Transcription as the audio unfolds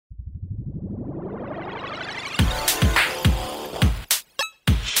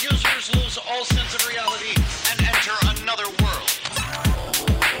false sense of reality and enter another world.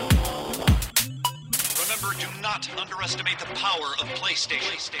 Remember, do not underestimate the power of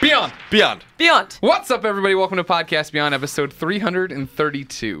PlayStation. Beyond. What's up, everybody? Welcome to Podcast Beyond, episode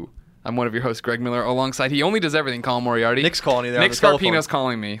 332. I'm one of your hosts, Greg Miller. Alongside, he only does everything, Colin Moriarty. Nick's calling you there. Nick on the telephone. Scarpino's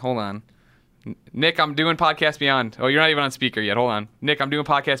calling me. Hold on. Nick, I'm doing Podcast Beyond. Oh, you're not even on speaker yet. Hold on. Nick, I'm doing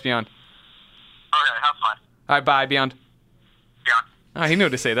Podcast Beyond. Okay, have fun. All right, bye, Beyond. Beyond. Oh, he knew what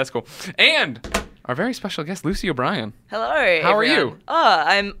to say. That's cool. And our very special guest, Lucy O'Brien. Hello. How are everyone.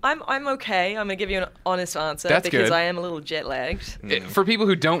 you? I'm okay. I'm gonna give you an honest answer That's because good. I am a little jet lagged. For people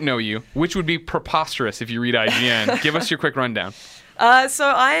who don't know you, which would be preposterous if you read IGN, give us your quick rundown. So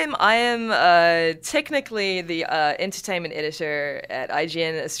I am technically the entertainment editor at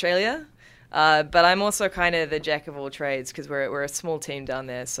IGN Australia, but I'm also kind of the jack of all trades because we're a small team down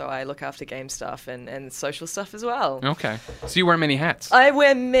there. So I look after game stuff and social stuff as well. Okay. So you wear many hats. I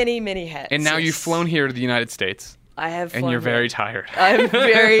wear many hats. And now yes. you've flown here to the United States. I have, And flown you're very here. tired. I'm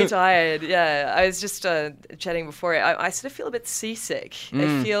very tired. Yeah, I was just chatting before. I sort of feel a bit seasick.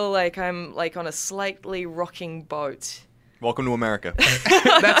 I feel like I'm like on a slightly rocking boat. Welcome to America.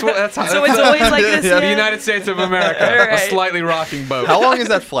 That's how. So it's always like this. the Yeah. United States of America, All a right. slightly rocking boat. How long is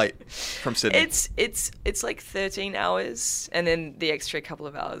that flight from Sydney? It's like 13 hours, and then the extra couple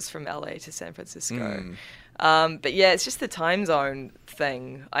of hours from LA to San Francisco. But yeah, it's just the time zone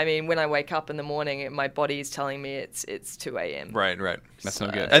thing. I mean, when I wake up in the morning, my body's telling me it's 2 a.m. Right. That's no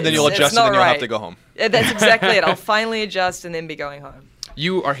good. And then you'll It's adjust and not then you'll have right. to go home. Yeah, that's exactly it. I'll finally adjust and then be going home.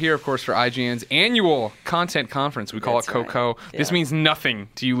 You are here, of course, for IGN's annual content conference. We call That's it right. COCO. This Yeah. means nothing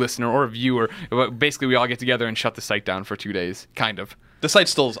to you, listener or viewer. But basically, we all get together and shut the site down for 2 days, kind of. The site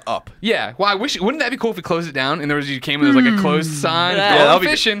still's up. Yeah. Well, wouldn't that be cool if we closed it down and you came and there was like a closed sign? Yeah. Gone that'd be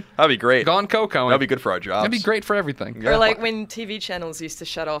fishing. That'd be great. Gone COCO. That'd be good for our jobs. That'd be great for everything. Or like when TV channels used to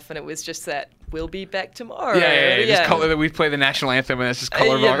shut off and it was just that we'll be back tomorrow. Yeah. Just color that we play the national anthem and that's just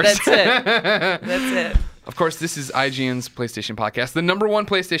color Yeah, bars. that's it. That's it. Of course, this is IGN's PlayStation podcast, the number one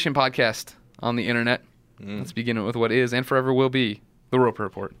PlayStation podcast on the internet. Let's begin with what is and forever will be the Roper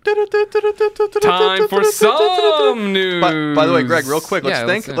Report. Time for some news. By the way, Greg, real quick, Yeah,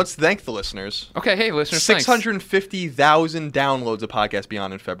 let's thank the listeners. Okay, hey, listeners, thanks. 650,000 downloads of Podcast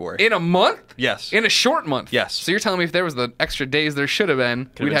Beyond in February. In a month? Yes. In a short month? Yes. So you're telling me if there was the extra days there should have been,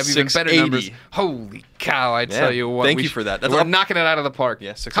 Could've we'd been have even better 680. numbers. Holy cow, I tell you what. Thank you for that. That's We're up- knocking it out of the park. Yeah,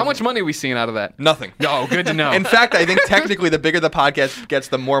 How 600. much money are we seeing out of that? Nothing. Oh, good to know. In fact, I think technically the bigger the podcast gets,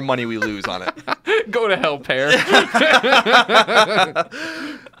 the more money we lose on it. Go to hell, pair.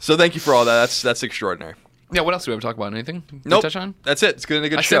 So thank you for all that. That's extraordinary. Yeah, what else do we have to talk about? Anything? to Nope. touch on? That's it. It's been a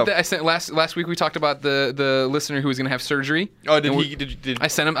good I show. sent last week we talked about the listener who was going to have surgery. Oh, did And he? Did I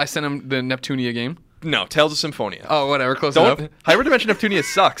sent him the Neptunia game. No, Tales of Symphonia. Oh, whatever, close Don't. enough. Hyperdimension Neptunia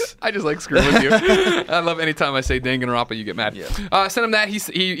sucks. I just like screwing with you. I love anytime I say Danganronpa, you get mad. Yeah. Sent him that. He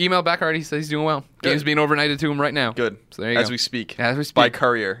emailed back already. He says he's doing well. Good. Game's being overnighted to him right now. Good. So there you As go. we speak. As we speak. By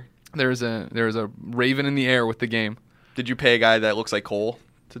courier. There's a raven in the air with the game. Did you pay a guy that looks like Cole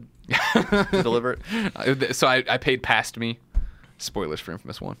to deliver it? So I paid past me. Spoilers for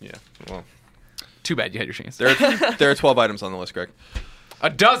Infamous 1. Yeah. Well, Too bad you had your chance. there are 12 items on the list, Greg. A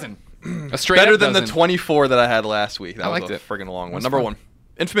dozen. A straight Better up than the dozen. 24 that I had last week. That I was liked a it. friggin' long one. was Number fun. 1.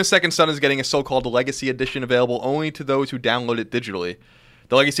 Infamous Second Son is getting a so-called Legacy Edition available only to those who download it digitally.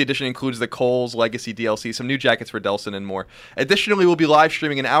 The Legacy Edition includes the Cole's Legacy DLC, some new jackets for Delson, and more. Additionally, we'll be live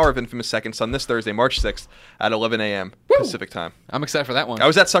streaming an hour of Infamous Second Son this Thursday, March 6th at 11 a.m. Pacific time. I'm excited for that one. I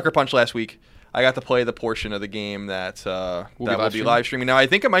was at Sucker Punch last week. I got to play the portion of the game that We'll be live streaming. Now, I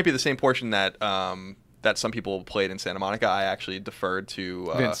think it might be the same portion that that some people played in Santa Monica. I actually deferred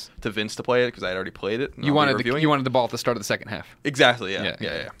to Vince to play it because I had already played it. and You I'll be wanted reviewing you it. wanted the ball at the start of the second half. Exactly.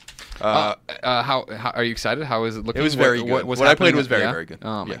 Yeah. How are you excited? How is it looking? It was very good. What I played was very, very good.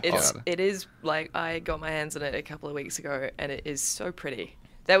 Oh my Yeah. god! It is like I got my hands on it a couple of weeks ago, and it is so pretty.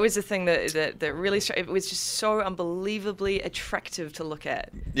 That was the thing that really it was just so unbelievably attractive to look at.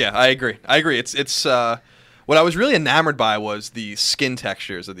 Yeah, I agree. It's what I was really enamored by was the skin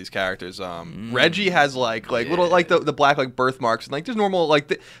textures of these characters. Reggie has like little like the black like birthmarks and like just normal like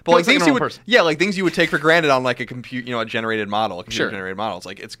but like looks like a things you normal would person. like things you would take for granted on like a a generated model, a computer Sure. generated model. It's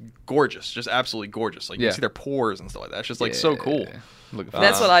like it's gorgeous, just absolutely gorgeous. Like you Yeah. can see their pores and stuff like that. It's just like so cool. Looking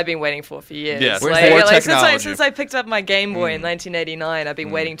That's what I've been waiting for years. Yes, like, more like technology. since I picked up my Game Boy in 1989, I've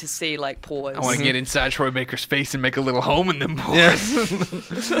been waiting to see like pores. I want to get inside Troy Baker's face and make a little home in them boys.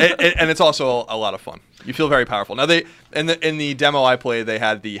 Yes. And it's also a lot of fun. You feel very powerful. Now in the demo I played, they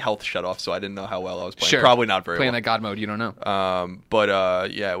had the health shut off, so I didn't know how well I was playing. Sure. Probably not very Playing well. that God mode, you don't know.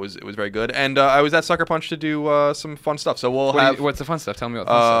 But yeah, it was very good. And I was at Sucker Punch to do some fun stuff. So we'll have. What's the fun stuff? Tell me about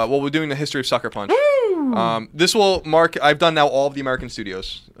the fun stuff. Well, we're doing the history of Sucker Punch. This will mark. I've done now all of the American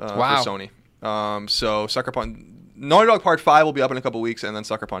studios Wow. for Sony. So Sucker Punch, Naughty Dog Part 5 will be up in a couple weeks, and then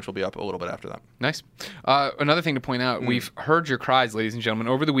Sucker Punch will be up a little bit after that. Nice. Another thing to point out, we've heard your cries, ladies and gentlemen.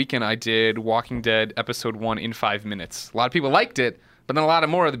 Over the weekend, I did Walking Dead Episode 1 in 5 minutes. A lot of people liked it, but then a lot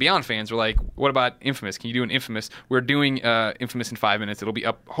more of the Beyond fans were like, what about Infamous? Can you do an Infamous? We're doing Infamous in 5 minutes. It'll be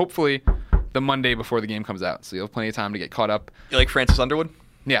up, hopefully, the Monday before the game comes out. So you'll have plenty of time to get caught up. You like Francis Underwood?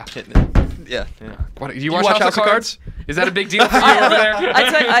 Yeah. Hitting it. Yeah. What, do you watch watch House of Cards? Is that a big deal for you over there?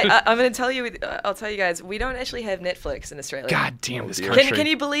 I'm going to tell you. I'll tell you guys. We don't actually have Netflix in Australia. God damn this dear. country. Can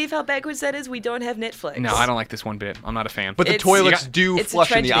you believe how backwards that is? We don't have Netflix. No, I don't like this one bit. I'm not a fan. But the It's- toilets you do it's a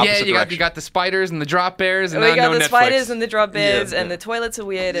flush in the tragedy. opposite you direction. got the spiders and the drop bears, and We now got no the Netflix. spiders and the drop bears, Yeah, and yeah. the toilets are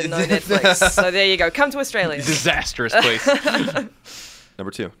weird and no Netflix. So there you go. Come to Australia. Disastrous place.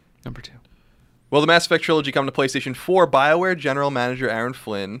 Number 2. Number 2. Well, the Mass Effect trilogy coming to PlayStation 4. BioWare General Manager Aaron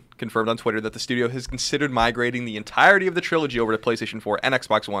Flynn confirmed on Twitter that the studio has considered migrating the entirety of the trilogy over to PlayStation 4 and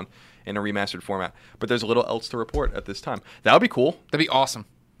Xbox One in a remastered format. But there's little else to report at this time. That would be cool. That'd be awesome.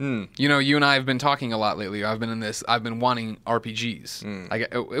 You know, you and I have been talking a lot lately. I've been wanting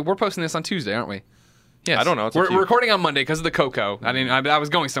RPGs. We're posting this on Tuesday, aren't we? Yes. I don't know. It's up We're to you. recording on Monday because of the Coco. I was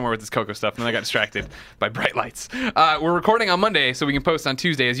going somewhere with this Coco stuff, and then I got distracted by bright lights. We're recording on Monday, so we can post on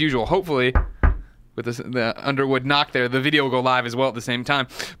Tuesday as usual. Hopefully, with the Underwood knock there, the video will go live as well at the same time.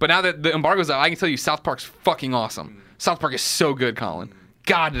 But now that the embargo's out, I can tell you South Park's fucking awesome. South Park is so good, Colin.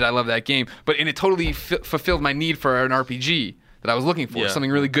 God, did I love that game. And it totally fulfilled my need for an RPG that I was looking for, Yeah. something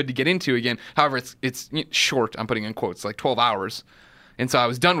really good to get into again. However, it's short. I'm putting in quotes, like 12 hours. And so I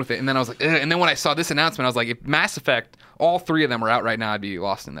was done with it. And then I was like, ugh. And then when I saw this announcement, I was like, if Mass Effect, all 3 of them are out right now, I'd be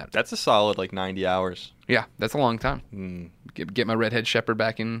lost in that. That's a solid 90 hours. Yeah, that's a long time. Get my redhead shepherd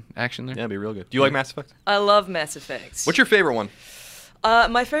back in action there. Yeah, it'd be real good. Do you like Mass Effect? I love Mass Effect. What's your favorite one?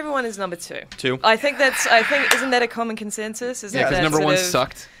 My favorite one is number 2. 2? I think isn't that a common consensus? Isn't Yeah, because that number sort 1 of-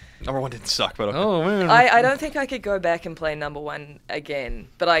 sucked. Number 1 didn't suck, but okay. Oh, man. I don't think I could go back and play number 1 again,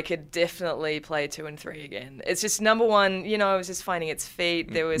 but I could definitely play 2 and 3 again. It's just number 1, I was just finding its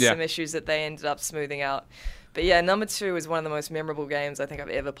feet. There was Yeah. some issues that they ended up smoothing out. But yeah, number 2 is one of the most memorable games I think I've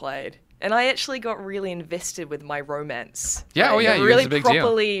ever played. And I actually got really invested with my romance. Yeah, oh yeah, Got it really was a big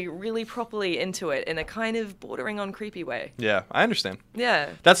deal. really properly into it in a kind of bordering on creepy way. Yeah, I understand. Yeah.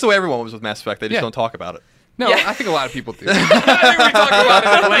 That's the way everyone was with Mass Effect. They just Yeah. don't talk about it. No, Yeah. I think a lot of people do. I think we talk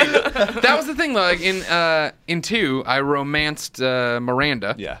about it later. That was the thing, though. Like in 2, I romanced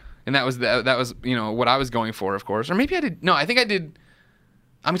Miranda. Yeah. And that was what I was going for, of course. Or maybe I did. No, I think I did.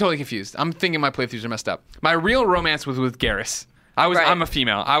 I'm totally confused. I'm thinking my playthroughs are messed up. My real romance was with Garrus. Right. I'm a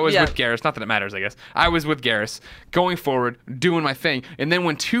female. I was Yeah. with Garrus. Not that it matters, I guess. I was with Garrus, going forward, doing my thing. And then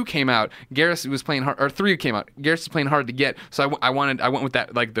when 2 came out, Garrus was playing hard, or 3 came out. Garrus was playing hard to get. So I went with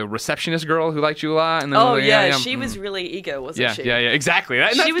that, like the receptionist girl who liked you a lot. And then Oh like, yeah, she was really eager, wasn't she? yeah, exactly. And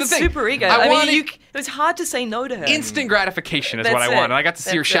that's She the was thing. super eager. I I wanted mean, it was hard to say no to her. instant gratification is That's what I it. wanted. I got to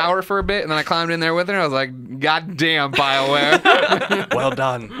see her That's it. shower for a bit, and then I climbed in there with her. And I was like, "God damn, BioWare!" Well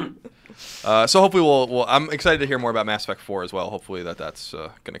done. So hopefully I'm excited to hear more about Mass Effect 4 as well. Hopefully that's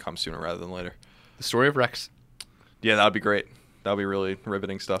going to come sooner rather than later. The story of Rex. Yeah, that would be great. That would be really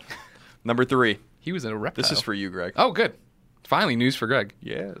riveting stuff. Number 3. He was a reptile. This is for you, Greg. Oh, good. Finally, news for Greg.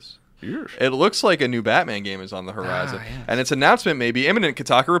 Yes. Yes. It looks like a new Batman game is on the horizon. yes. And its announcement may be imminent.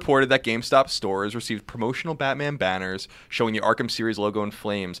 Kotaku reported that GameStop stores received promotional Batman banners showing the Arkham series logo in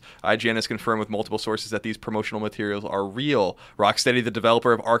flames. IGN has confirmed with multiple sources that these promotional materials are real. Rocksteady, the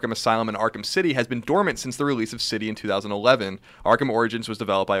developer of Arkham Asylum and Arkham City, has been dormant since the release of City in 2011. Arkham Origins was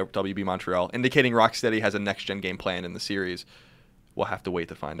developed by WB Montreal, indicating Rocksteady has a next-gen game plan in the series. We'll have to wait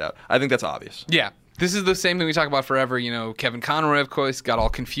to find out. I think that's obvious. Yeah. This is the same thing we talk about forever. Kevin Conroy, of course, got all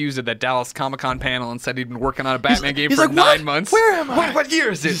confused at that Dallas Comic-Con panel and said he'd been working on a Batman game for 9 months. Where am I? What year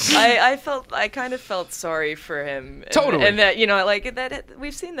is it? I kind of felt sorry for him. Totally. And that, like that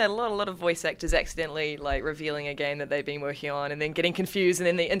we've seen that a lot of voice actors accidentally like revealing a game that they've been working on and then getting confused and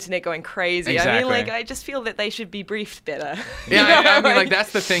then the internet going crazy. I Exactly. mean, I just feel that they should be briefed better. Yeah, I mean,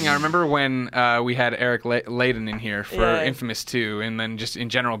 that's the thing. I remember when we had Eric Layden in here for Yeah. Infamous 2, and then just in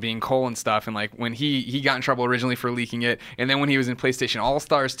general being Cole and stuff, and like when he he got in trouble originally for leaking it, and then when he was in PlayStation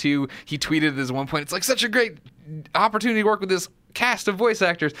All-Stars 2, he tweeted at this one point, it's like such a great opportunity to work with this cast of voice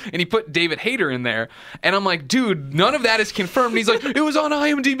actors, and he put David Hayter in there, and I'm like, dude, none of that is confirmed. And he's like, it was on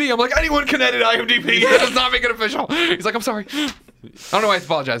IMDb. I'm like, anyone can edit IMDb. That does not make it official. He's like, I'm sorry. I don't know why he's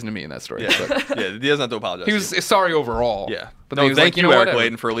apologizing to me in that story. Yeah, but yeah, he doesn't have to apologize. he was sorry overall. Yeah. But No, then he was thank like, you, know Eric what?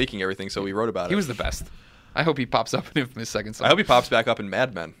 Layden, for leaking everything, so we wrote about it. He was the best. I hope he pops up in his second song. I hope he pops back up in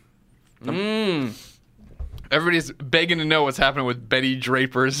Mad Men. Everybody's begging to know what's happening with Betty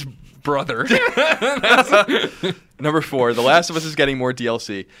Draper's brother. Number 4, The Last of Us is getting more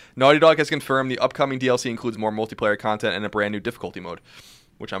DLC. Naughty Dog has confirmed the upcoming DLC includes more multiplayer content and a brand new difficulty mode,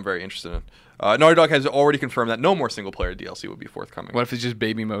 which I'm very interested in. Naughty Dog has already confirmed that no more single-player DLC will be forthcoming. What if it's just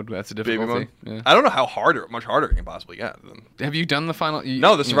baby mode? That's a Baby difficulty. mode? Yeah. I don't know how much harder it can possibly get. Have you done the final?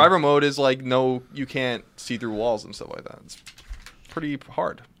 No, the survivor mode is like, no, you can't see through walls and stuff like that. It's pretty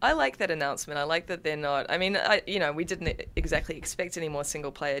hard. I like that announcement. I like that they're not. I mean, we didn't exactly expect any more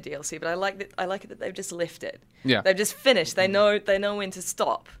single-player DLC, but I like it that they've just left it. Yeah. They've just finished. They know when to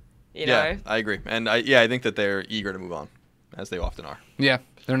stop. You Yeah, know. I agree. And I think that they're eager to move on, as they often are. Yeah,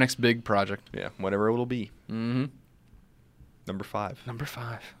 their next big project. Yeah, whatever it'll be. Mm-hmm. Number 5. Number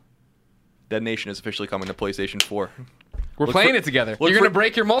 5. Dead Nation is officially coming to PlayStation 4. We're Look playing for- it together. look You're for- gonna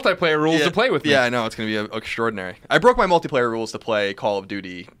break your multiplayer rules to play with me. Yeah, I know. It's going to be extraordinary. I broke my multiplayer rules to play Call of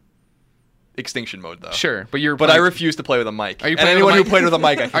Duty Extinction Mode, though. Sure, but you're. But I playing- refuse to play with a mic. Are you and playing anyone with a who mic? played with a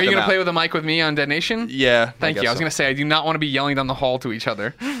mic, I kick Are you them gonna out. play with a mic with me on Dead Nation? Yeah. Thank you. I was gonna say I do not want to be yelling down the hall to each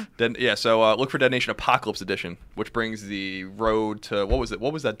other. So look for Dead Nation Apocalypse Edition, which brings the road to what was it?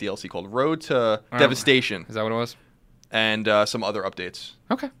 What was that DLC called? Road to Devastation, Is that what it was? and some other updates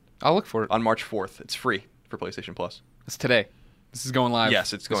Okay, I'll look for it. on March 4th. It's free for PlayStation Plus. It's today. This is going live.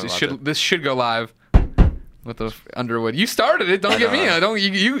 Yes, it's going this live Should, today. this should go live with the Underwood. You started it. Don't get me. know. Don't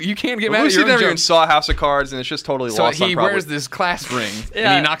you can't get mad at Lucy your own never even jokes. saw House of Cards, and it's just totally So lost on he probably. wears this class ring and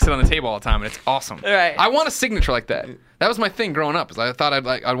Yeah. he knocks it on the table all the time, and it's awesome. Right. I want a signature like that. That was my thing growing up. Is I thought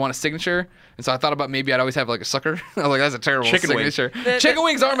I'd want a signature, and so I thought about maybe I'd always have like a sucker. I was like, that's a terrible Chicken wing. signature. Chicken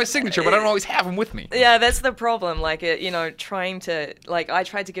wings are my signature, but I don't always have them with me. Yeah, that's the problem. Like, trying to, I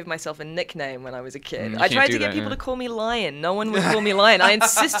tried to give myself a nickname when I was a kid. you I can't tried do to get that, people yeah. to call me Lion. No one would call me Lion. I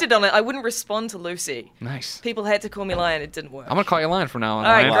insisted on it. I wouldn't respond to Lucy. Nice. People had to call me Lion. It didn't work. I'm gonna call you Lion from now on.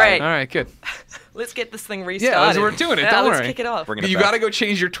 All right, Lion. great. All right, good. Let's get this thing Yeah, restarted. we're doing it. Yeah, Don't let's worry. kick it off. Bringing it You back. got to go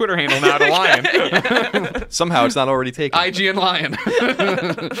change your Twitter handle now to Lion. Somehow it's not already taken. IGN Lion.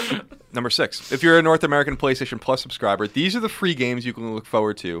 Number 6. If you're a North American PlayStation Plus subscriber, these are the free games you can look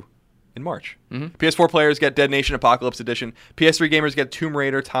forward to in March. PS4 players get Dead Nation Apocalypse Edition. PS3 gamers get Tomb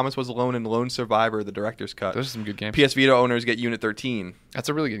Raider, Thomas Was Alone, and Lone Survivor, the Director's Cut. Those are some good games. PS Vita owners get Unit 13. That's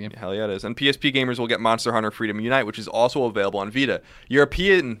a really good game. Hell yeah, it is. And PSP gamers will get Monster Hunter Freedom Unite, which is also available on Vita.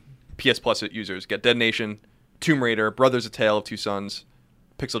 European PS Plus users get Dead Nation, Tomb Raider, Brothers: A Tale of Two Sons,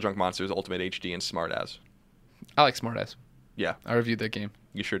 Pixel Junk Monsters Ultimate HD, and Smart As. I like Smartass. Yeah, I reviewed that game.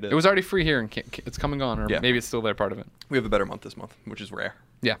 you sure did. It was already free here, and it's come and gone, or Yeah. maybe it's still there, part of it. We have a better month this month, which is rare.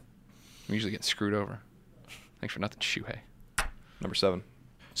 Yeah. We usually get screwed over. Thanks for nothing, Shuhei. Number 7.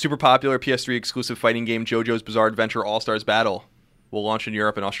 Super popular PS3 exclusive fighting game JoJo's Bizarre Adventure All-Stars Battle will launch in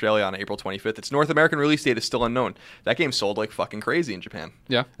Europe and Australia on April 25th. Its North American release date is still unknown. That game sold like fucking crazy in Japan.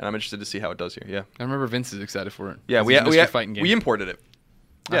 Yeah. And I'm interested to see how it does here. Yeah. I remember Vince is excited for it. Yeah, It's we a mystery we, fighting game. we imported it.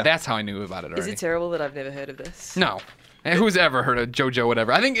 Yeah. That's how I knew about it already. Is it terrible that I've never heard of this? No. And who's ever heard of JoJo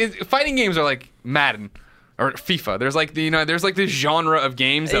whatever? I think fighting games are like Madden or FIFA. There's like there's like this genre of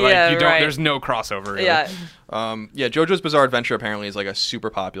games that Yeah, like you don't right. there's no crossover really. Yeah. JoJo's Bizarre Adventure apparently is like a super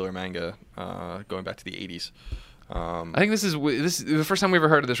popular manga going back to the 80s. I think this is the first time we ever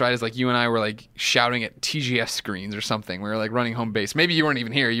heard of this, right? Is like you and I were like shouting at TGS screens or something. We were like running home base. Maybe you weren't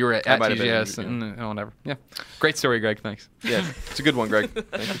even here. You were at might have been, TGS yeah. and whatever. Yeah. Great story, Greg. Thanks. Yeah, it's a good one, Greg.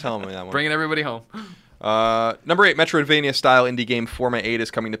 Thanks for telling me that one. Bringing everybody home. Number 8, Metroidvania-style indie game Forma 8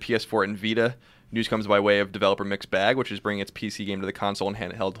 is coming to PS4 and Vita. News comes by way of developer Mixed Bag, which is bringing its PC game to the console and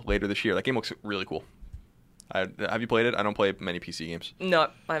handheld later this year. That game looks really cool. Have you played it? I don't play many PC games. No,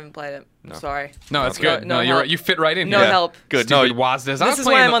 I haven't played it. No. Sorry. No, it's Okay. good. No No, you're help. right. You fit right in. No here. help. Good. Stupid No, Wazdas. This is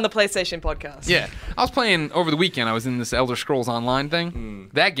why I'm on the PlayStation podcast. Yeah, I was playing over the weekend. I was in this Elder Scrolls Online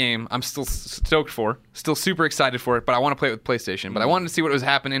thing. That game, I'm still stoked for. Still super excited for it, but I want to play it with PlayStation. But I wanted to see what was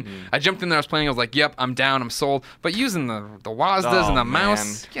happening. I jumped in there. I was playing. I was like, "Yep, I'm down. I'm sold." But using the Wazdas and the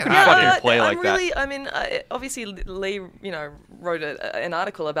mouse, man. get Yeah, out of here. fucking play I'm like that. really, I mean, obviously Lee, wrote an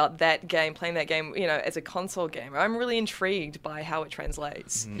article about that game, playing that game, as a console game. I'm really intrigued by how it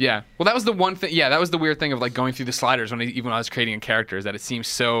translates. Yeah. Well, that was the one thing. Yeah, that was the weird thing of like going through the sliders even when I was creating a character, is that it seems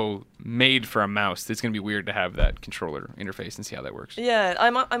so made for a mouse. It's gonna be weird to have that controller interface and see how that works. Yeah,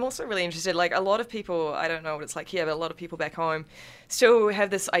 I'm also really interested. Like, a lot of people, I don't know what it's like here, but a lot of people back home still have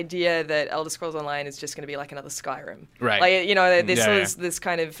this idea that Elder Scrolls Online is just going to be like another Skyrim. Right. Like, you know, there's Yeah, this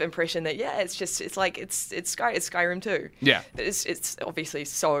kind of impression that it's Skyrim too. Yeah. But it's obviously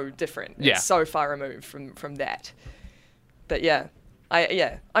so different. Yeah. It's so far removed from that. But yeah.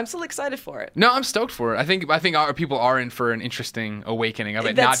 I'm still excited for it. No, I'm stoked for it. I think our people are in for an interesting awakening of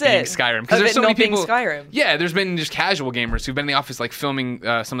it That's not being it. Skyrim, Of there's it so many not being people. Skyrim. Yeah, there's been just casual gamers who've been in the office like filming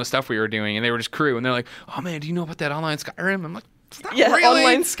some of the stuff we were doing, and they were just crew, and they're like, "Oh man, do you know about that online Skyrim?" I'm like, "It's not Yeah, really."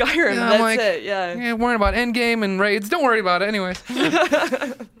 online Skyrim. Yeah, I'm That's like, it. Yeah. Yeah, worrying about endgame and raids. Don't worry about it, anyways.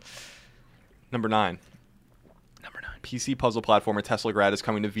 Number 9. PC puzzle platformer Teslagrad is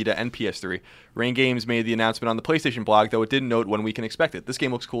coming to Vita and PS3. Rain Games made the announcement on the PlayStation blog, though it didn't note when we can expect it. This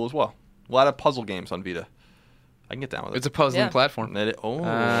game looks cool as well. A lot of puzzle games on Vita. I can get down with it. It's a puzzling Yeah. platform. It's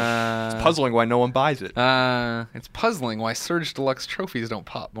puzzling why no one buys it. It's puzzling why Surge Deluxe trophies don't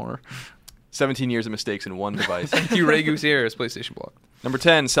pop more. 17 years of mistakes in one device. Thank you, Ray Gutierrez, PlayStation blog. Number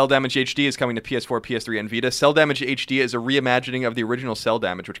 10, Cell Damage HD is coming to PS4, PS3, and Vita. Cell Damage HD is a reimagining of the original Cell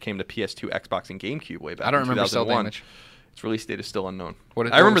Damage, which came to PS2, Xbox, and GameCube way back I don't in remember Cell 2001. Damage. Its release date is still unknown. What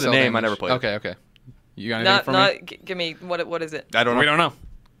is- I remember what the was Cell name. I Damage? never played it. Okay. You got anything for me? Give me what is it? I don't know. We don't know.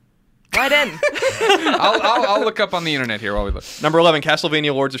 Right in. I'll look up on the internet here while we look. Number 11,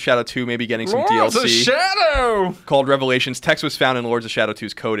 Castlevania Lords of Shadow 2 may be getting some Lords of DLC. Shadow! Called Revelations. Text was found in Lords of Shadow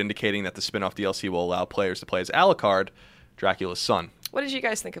 2's code indicating that the spin-off DLC will allow players to play as Alucard, Dracula's son. What did you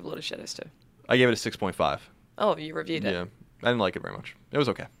guys think of Lord of Shadows 2? I gave it a 6.5. Oh, you reviewed it. Yeah. I didn't like it very much. It was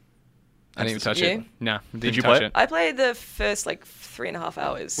okay. I didn't even touch You? it. No, didn't you touch play it? I played the first 3.5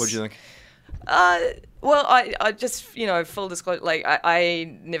 hours. What did you think? Well, I just, full disclosure,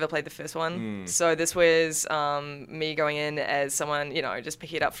 I never played the first one. So this was me going in as someone, just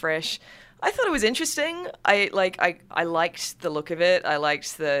picking it up fresh. I thought it was interesting. I liked the look of it. I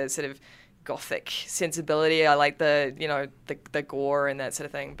liked the sort of gothic sensibility. I liked the, the gore and that sort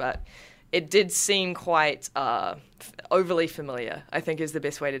of thing. But it did seem quite overly familiar, I think is the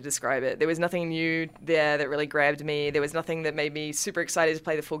best way to describe it. There was nothing new there that really grabbed me. There was nothing that made me super excited to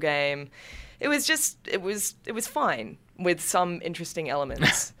play the full game. It was just, it was fine with some interesting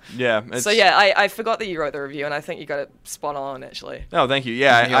elements. Yeah. So yeah, I forgot that you wrote the review, and I think you got it spot on, actually. Oh, thank you.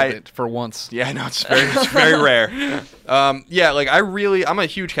 Yeah, Nailed it for once. Yeah, no, it's very rare. Yeah, I'm a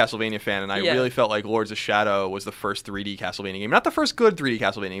huge Castlevania fan, and I Yeah. really felt like Lords of Shadow was the first 3D Castlevania game. Not the first good 3D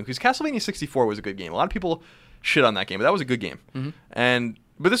Castlevania game, because Castlevania 64 was a good game. A lot of people shit on that game, but that was a good game.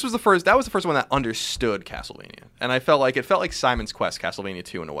 But this was the first one that understood Castlevania. And I felt like Simon's Quest, Castlevania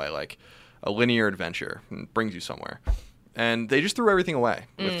 2 in a way, like a linear adventure, and brings you somewhere. And they just threw everything away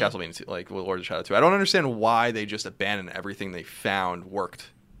with Castlevania 2, like with Lords of Shadow 2. I don't understand why they just abandoned everything they found worked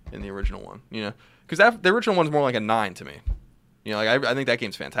in the original one, Because the original one's more like a 9 to me. I think that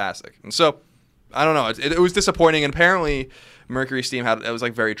game's fantastic. And so, I don't know. It was disappointing, and apparently Mercury Steam it was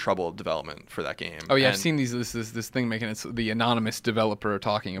like very troubled development for that game. Oh yeah, and, I've seen this thing making it. The anonymous developer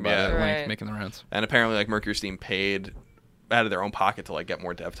talking about Yeah. it, Right. making the rounds. And apparently, like Mercury Steam paid out of their own pocket to get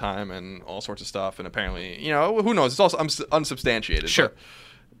more dev time and all sorts of stuff. And apparently, who knows? It's also unsubstantiated. Sure. But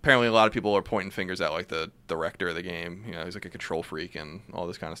apparently, a lot of people are pointing fingers at the director of the game. He's like a control freak and all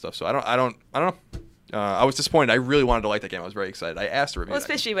this kind of stuff. So I don't know. I was disappointed. I really wanted to like that game. I was very excited. I asked to review Well, that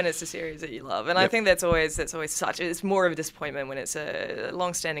game. especially when it's a series that you love, and I Yep. think that's always it's more of a disappointment when it's a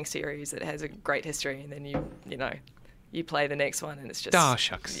long-standing series that has a great history, and then you play the next one and it's just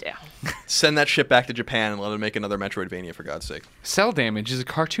Shucks. yeah. Send that shit back to Japan and let them make another Metroidvania, for God's sake. Cell Damage is a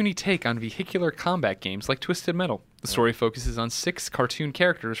cartoony take on vehicular combat games like Twisted Metal. The story focuses on 6 cartoon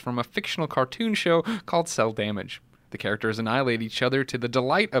characters from a fictional cartoon show called Cell Damage. The characters annihilate each other to the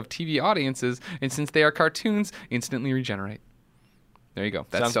delight of TV audiences, and since they are cartoons, instantly regenerate. There you go.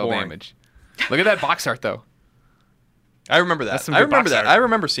 That's Sounds Cell boring. Damage. Look at that box art, though. I remember that. That's some good box art. I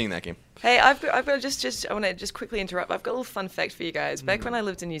remember seeing that game. Hey, I've got just I want to just quickly interrupt. I've got a little fun fact for you guys. Back when I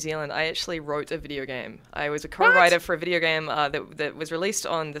lived in New Zealand, I actually wrote a video game. I was a co-writer for a video game that was released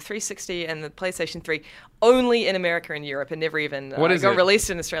on the 360 and the PlayStation 3, only in America and Europe, and never even What is got it? released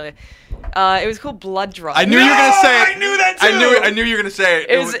in Australia. It was called Blood Drive. I knew you were gonna say it. I knew that I knew you were gonna say it.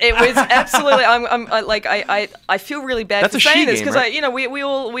 It was absolutely. I feel really bad That's for a she saying this game, because right? we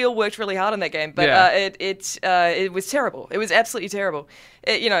all worked really hard on that game, but Yeah. it was terrible. It was absolutely terrible.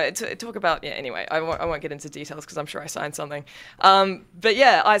 Talk about anyway. I won't get into details because I'm sure I signed something. But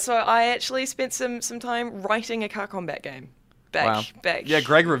yeah, I actually spent some time writing a car combat game. Wow. back. Yeah,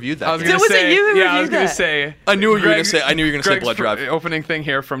 Greg reviewed that. I was game. gonna Was it say, you who yeah, I was reviewed gonna that? say. I knew you were gonna Greg's- say. I knew you were gonna say Greg's Blood Drive. Opening thing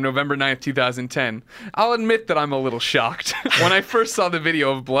here from November 9th, 2010. I'll admit that I'm a little shocked when I first saw the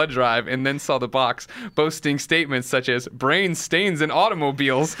video of Blood Drive and then saw the box boasting statements such as "brain stains in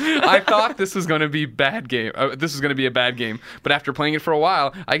automobiles." I thought this was going to be bad game. This was going to be a bad game, but after playing it for a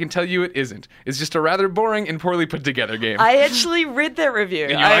while, I can tell you it isn't. It's just a rather boring and poorly put together game. I actually read that review.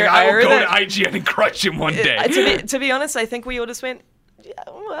 and you're like, I will read go that- to IGN and crush him one day. to be honest, I think we all just went. Yeah,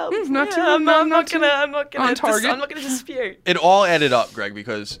 well, not yeah, too- I'm not not too gonna. on target. I'm not gonna dispute. It all added up, Greg,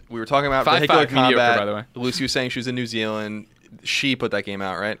 because we were talking about 5-5 vehicular mediocre, combat. by the way. Lucy was saying she was in New Zealand. She put that game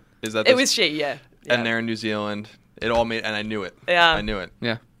out, right? Is that It was she, yeah. And they're in New Zealand. It all made, and I knew it. Yeah. I knew it.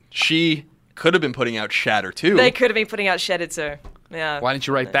 Yeah. She could have been putting out Shatter too. They could have been putting out Shattered, sir. Yeah. Why didn't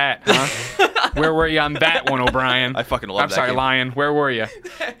you write that, huh? Where were you on that one, O'Brien? I fucking love I'm that sorry, game. Lion. Where were you?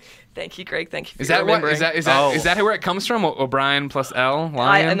 Thank you, Greg. Thank you for Is that what? remembering. Is that Oh. is that where it comes from? O'Brien plus L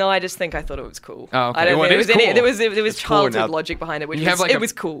Lion. No, I just think I thought it was cool. Oh, okay. I don't Well, think it is there was cool. there was It's cool childhood now. logic behind it, which You was, have like it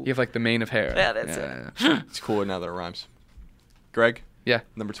was cool. You have like the mane of hair. Yeah, that's it. It's cool now that it rhymes. Greg, Yeah.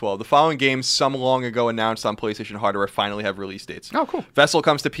 number 12. The following games, some long ago announced on PlayStation hardware, finally have release dates. Oh, cool. Vessel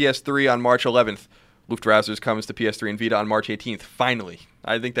comes to PS3 on March 11th. Luftrausers comes to PS3 and Vita on March 18th. Finally.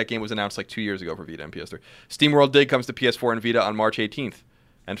 I think that game was announced like 2 years ago for Vita and PS3. SteamWorld Dig comes to PS4 and Vita on March 18th.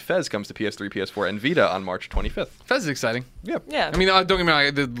 And Fez comes to PS3, PS4, and Vita on March 25th. Fez is exciting. Yeah. Yeah. I mean, don't get me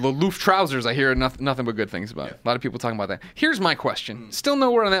wrong. The Loof trousers, I hear nothing but good things about. Yeah. A lot of people talking about that. Here's my question. Still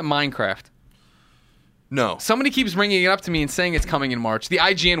no word on that Minecraft. No. Somebody keeps bringing it up to me and saying it's coming in March. The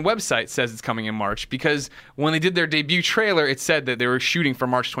IGN website says it's coming in March because when they did their debut trailer, it said that they were shooting for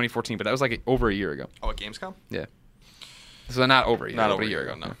March 2014, but that was like over a year ago. Oh, at Gamescom? Yeah. So not over a year. Not over over a year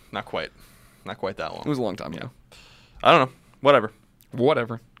ago, no. Not quite. Not quite that long. It was a long time ago. I don't know. Whatever.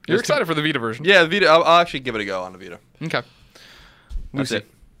 Whatever. You're Just excited for the Vita version. Yeah, the Vita. I'll actually give it a go on the Vita. Okay. That's Lucy. it.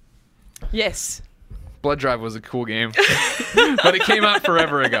 Yes. Blood Drive was a cool game, but it came out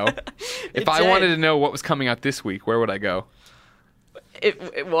forever ago. If I did. wanted to know what was coming out this week, where would I go?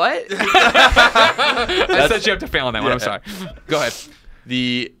 What? I said you have to fail on that one. I'm Yeah. sorry. Go ahead.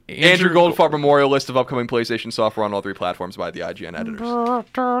 The Andrew Andrew Goldfarb Memorial list of upcoming PlayStation software on all three platforms by the IGN editors.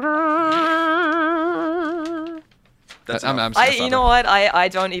 That's I'm enough. just gonna stop You know there. what? I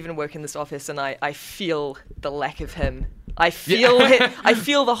don't even work in this office, and I feel the lack of him. I feel I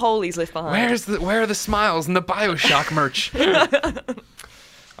feel the hole he's left behind. Where are the smiles and the BioShock merch?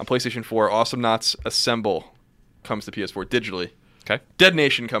 On PlayStation 4, Awesome Knots Assemble comes to PS4 digitally. Okay. Dead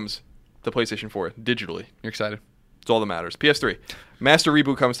Nation comes to PlayStation 4 digitally. You're excited. It's all that matters. PS3. Master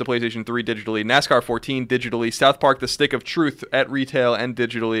Reboot comes to PlayStation 3 digitally. NASCAR 14 digitally. South Park The Stick of Truth at retail and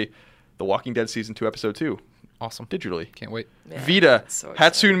digitally. The Walking Dead Season 2 Episode 2 Awesome. digitally. Can't wait. Yeah, Vita. so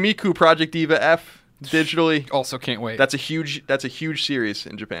exciting. Hatsune Miku Project Diva F digitally. Also can't wait. That's a huge series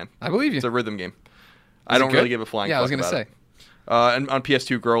in Japan. I believe you. It's a rhythm game. I Is it don't really good? give a flying Yeah, I was fuck gonna about say. it. And on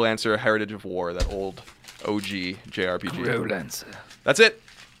PS2, Girl Answer, Heritage of War, that old OG JRPG. That's it.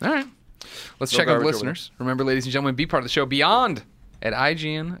 All right. Let's No check on garbage over listeners. Remember, ladies and gentlemen, be part of the show beyond at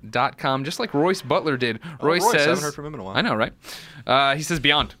IGN.com, just like Royce Butler did. Royce Royce, I says... haven't heard from him in a while. I know, right? He says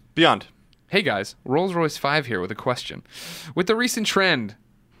beyond. Beyond. Hey guys, Rolls-Royce 5 here with a question. With the recent trend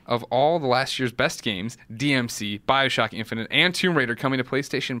of all the last year's best games, DMC, BioShock Infinite, and Tomb Raider coming to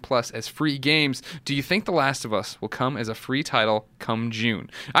PlayStation Plus as free games, do you think The Last of Us will come as a free title come June?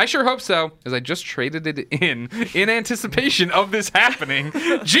 I sure hope so, as I just traded it in anticipation of this happening.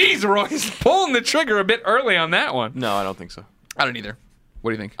 Jeez, Royce, pulling the trigger a bit early on that one. No, I don't think so. I don't either.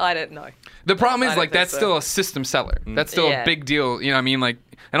 What do you think? I don't know. The problem I is, don't like, think that's so. still a system seller. That's still a Yeah. big deal. You know what I mean? Like,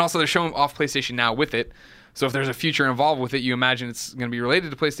 and also they're showing off PlayStation Now with it. So if there's a future involved with it, you imagine it's going to be related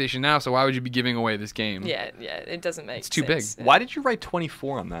to PlayStation Now. So why would you be giving away this game? Yeah, it doesn't make. It's too big. Why did you write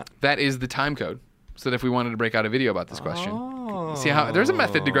 24 on that? That is the time code. So that if we wanted to break out a video about this question, Oh. see how there's a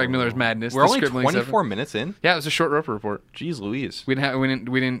method to Greg Miller's madness. We're the only scribblings of it. 24 minutes in? Yeah, it was a short Roper report. Jeez Louise. We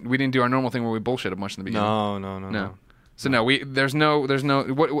didn't do our normal thing where we bullshit a bunch in the beginning. No. So no, there's no.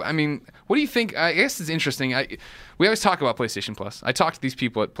 What I mean, what do you think? I guess it's interesting. We always talk about PlayStation Plus. I talk to these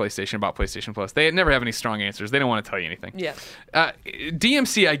people at PlayStation about PlayStation Plus. They never have any strong answers. They don't want to tell you anything. Yeah.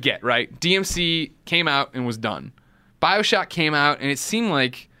 DMC, I get, right? DMC came out and was done. BioShock came out and it seemed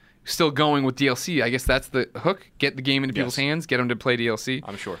like still going with DLC. I guess that's the hook. Get the game into people's Yes. hands. Get them to play DLC.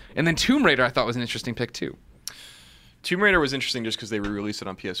 I'm sure. And then Tomb Raider, I thought was an interesting pick too. Tomb Raider was interesting just because they re-released it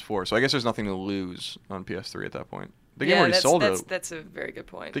on PS4, so I guess there's nothing to lose on PS3 at that point. The game already sold it. That's a very good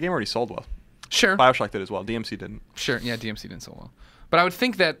point. The game already sold well. Sure. BioShock did as well. DMC didn't. Sure. Yeah, DMC didn't so well. But I would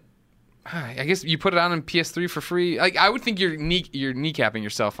think that I guess you put it on PS3 for free. Like I would think you're kneecapping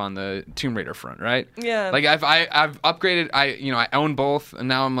yourself on the Tomb Raider front, right? Yeah. Like I've upgraded. I own both, and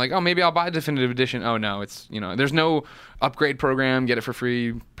now I'm like, oh, maybe I'll buy a definitive edition. Oh no, it's there's no upgrade program. Get it for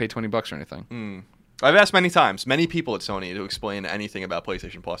free. Pay $20 or anything. I've asked many times, many people at Sony to explain anything about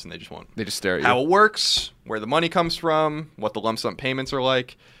PlayStation Plus, and they just won't. They just stare at you. How it works, where the money comes from, what the lump sum payments are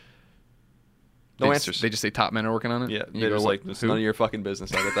like. No answers. They just say top men are working on it. Yeah, You they're go, just like, "Who?" it's none of your fucking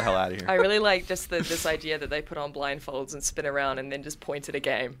business. Now get the hell out of here. I really like just this idea that they put on blindfolds and spin around and then just point at a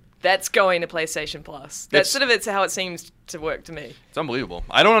game. That's going to PlayStation Plus. That's it's how it seems to work to me. It's unbelievable.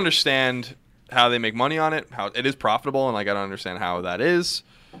 I don't understand how they make money on it, how it is profitable, and like I don't understand how that is,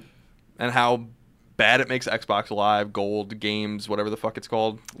 and how bad it makes Xbox Live Gold games, whatever the fuck it's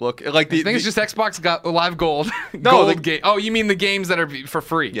called. Look, like I think it's just Xbox got Live Gold. No, Gold game. Oh, you mean the games that are for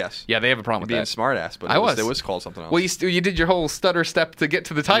free? Yes. Yeah, they have a problem with being that. smart ass, but I was. it was called something else. Well, you did your whole stutter step to get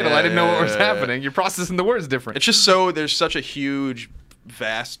to the title. Yeah, I didn't know what was yeah. happening. You're processing the words different. It's just there's such a huge,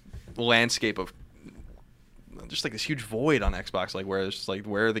 vast landscape of just like this huge void on Xbox, like where it's just like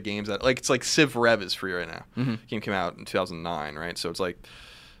where are the games that like it's like Civ Rev is free right now. Game came out in 2009, right? So it's like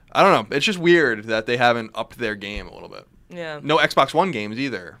I don't know. It's just weird that they haven't upped their game a little bit. Yeah. No Xbox One games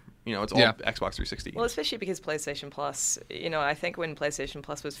either. It's all Yeah. Xbox 360. Well, especially because PlayStation Plus, I think when PlayStation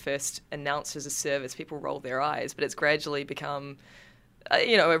Plus was first announced as a service, people rolled their eyes, but it's gradually become,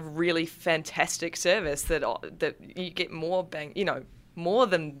 a really fantastic service that you get more bang, more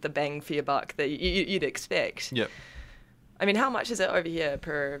than the bang for your buck that you'd expect. Yep. I mean, how much is it over here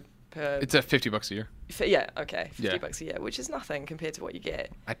per? It's at $50 a year. Yeah, okay, Yeah. $50 a year, which is nothing compared to what you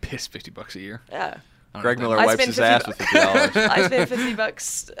get. I piss $50 a year. Yeah. Greg Miller I wipes spent his ass with $50. I spent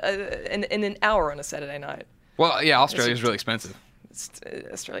 $50 in an hour on a Saturday night. Well, yeah, Australia's really expensive.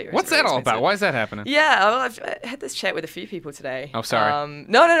 Australia. is What's very that all expensive. about? Why is that happening? Yeah, well, I've had this chat with a few people today. Oh, sorry.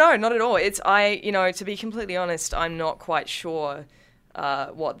 No, not at all. It's to be completely honest, I'm not quite sure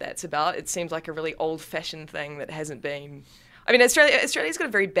what that's about. It seems like a really old-fashioned thing that hasn't been. I mean, Australia's got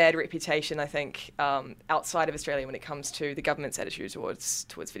a very bad reputation, I think, outside of Australia when it comes to the government's attitude towards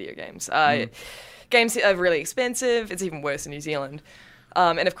video games. Games are really expensive. It's even worse in New Zealand.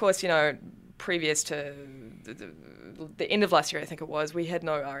 And of course, previous to the end of last year, I think it was, we had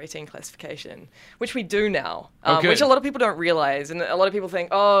no R18 classification, which we do now, which a lot of people don't realize. And a lot of people think,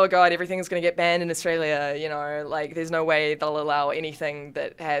 oh, God, everything's going to get banned in Australia. Like there's no way they'll allow anything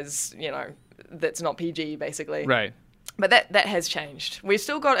that has, that's not PG, basically. Right. But that has changed. We've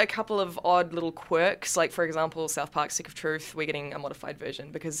still got a couple of odd little quirks, like, for example, South Park Stick of Truth, we're getting a modified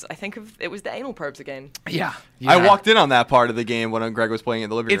version because I think it was the anal probes again. Yeah. I walked in on that part of the game when Greg was playing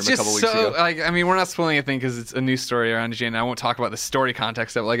in the living room It's a just couple weeks ago. we're not spoiling anything because it's a news story around IGN. I won't talk about the story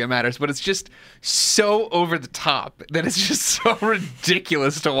context of it like it matters, but it's just so over the top that it's just so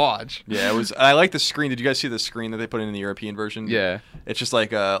ridiculous to watch. Yeah, it was. I like the screen. Did you guys see the screen that they put in the European version? Yeah. It's just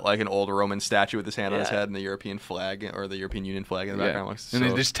like an old Roman statue with his hand on his Yeah. head and the European flag or the European Union flag in the background. Looks And so-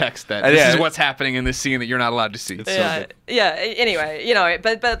 they just text that. Yeah. This is what's happening in this scene that you're not allowed to see. It's so good. Anyway,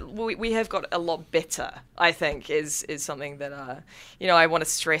 but we have got a lot better, I think, is something that I want to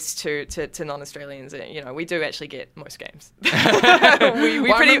stress to non-Australians. We do actually get most games. we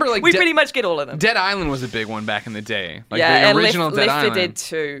Well, I remember, like, pretty much get all of them. Dead Island was a big one back in the day. Like yeah, the and original Left Dead 4 Island. Dead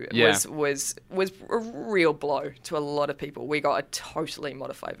 2 Yeah. was a real blow to a lot of people. We got a totally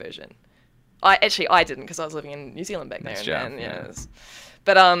modified version. I didn't because I was living in New Zealand back then. Nice job, And, yeah.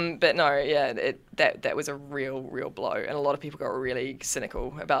 but no, yeah, that was a real blow, and a lot of people got really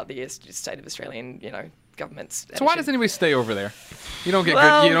cynical about the state of Australian, government's. So why does anybody stay over there? You don't get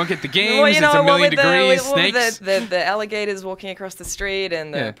Well, good, you don't get the games. well, it's a million with degrees. with Snakes. the alligators walking across the street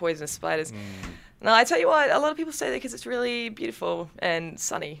and the Yeah. poisonous spiders. No, I tell you what, a lot of people stay there because it's really beautiful and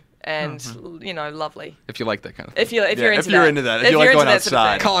sunny and lovely. If you like that kind of. If you're into that, if you like you're going into that sort of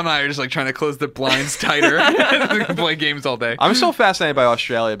outside. thing. Colin and I are just like trying to close the blinds tighter, play games all day. I'm so fascinated by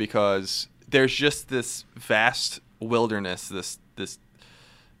Australia because there's just this vast wilderness, this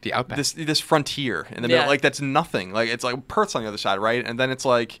The Outback. this frontier in the middle, Yeah. like that's nothing. Like it's like Perth's on the other side, right? And then it's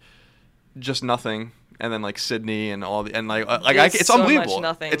like just nothing, and then like Sydney and all the There's it's so much unbelievable.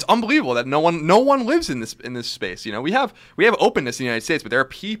 nothing. It's unbelievable that no one lives in this space. We have openness in the United States, but there are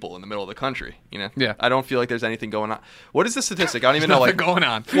people in the middle of the country. Yeah. I don't feel like there's anything going on. What is the statistic? I don't even know. Nothing Like going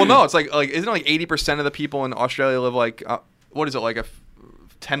on. Well, no, it's like isn't it like 80% of the people in Australia live like what is it like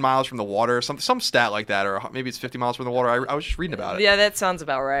 10 miles from the water or some stat like that, or maybe it's 50 miles from the water. I was just reading about it. Yeah, that sounds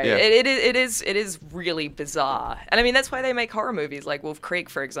about right. Yeah. It is really bizarre, and I mean that's why they make horror movies like Wolf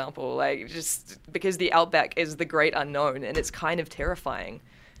Creek, for example. Like just because the outback is the great unknown, and it's kind of terrifying,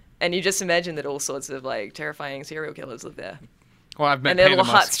 and you just imagine that all sorts of like terrifying serial killers live there. Well, I've met And their Panda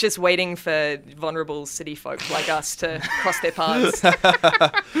little Musk. huts just waiting for vulnerable city folk like us to cross their paths.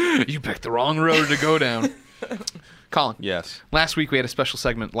 You picked the wrong road to go down. Colin. Yes. Last week we had a special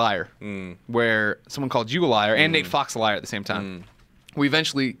segment, Liar, where someone called you a liar and Nate Fox a liar at the same time. We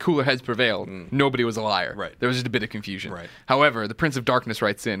eventually, cooler heads prevailed. Nobody was a liar. Right. There was just a bit of confusion. Right. However, the Prince of Darkness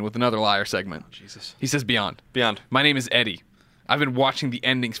writes in with another liar segment. Jesus. He says, Beyond. Beyond. My name is Eddie. I've been watching the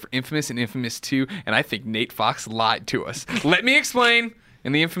endings for Infamous and Infamous 2, and I think Nate Fox lied to us. Let me explain.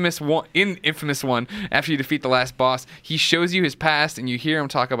 In Infamous 1, after you defeat the last boss, he shows you his past, and you hear him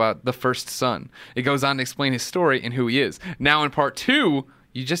talk about the first son. It goes on to explain his story and who he is. Now in Part 2,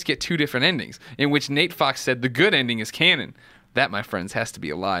 you just get 2 different endings, in which Nate Fox said the good ending is canon. That, my friends, has to be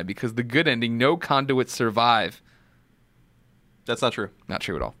a lie, because the good ending, no conduits survive. That's not true. Not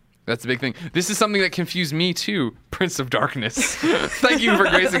true at all. That's the big thing. This is something that confused me too, Prince of Darkness. Thank you for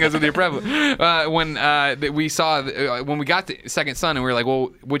gracing us with your presence. When we saw, when we got to Second Son, and we were like,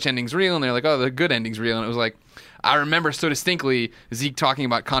 well, which ending's real? And they're like, oh, the good ending's real. And it was like, I remember so distinctly Zeke talking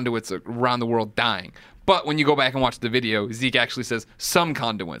about conduits around the world dying. But when you go back and watch the video, Zeke actually says some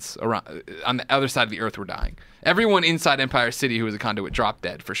conduits around on the other side of the earth were dying. Everyone inside Empire City who was a conduit dropped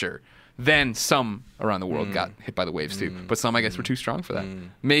dead for sure. Then some around the world got hit by the waves too. But some, I guess, were too strong for that.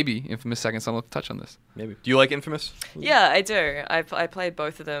 Maybe Infamous Second Son will touch on this. Maybe. Do you like Infamous? Yeah, I do. I played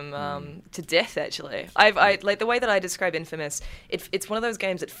both of them to death, actually. I like the way that I describe Infamous. It's one of those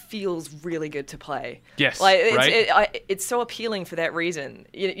games that feels really good to play. Yes, like right? it's so appealing for that reason.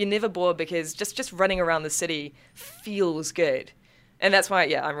 You're never bored because just running around the city feels good, and that's why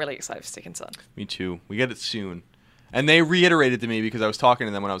I'm really excited for Second Son. Me too. We get it soon. And they reiterated to me, because I was talking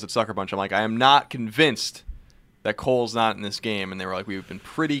to them when I was at Sucker Punch, I'm like, I am not convinced that Cole's not in this game. And they were like, we've been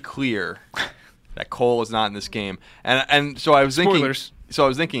pretty clear that Cole is not in this game. And so I was thinking, Spoilers.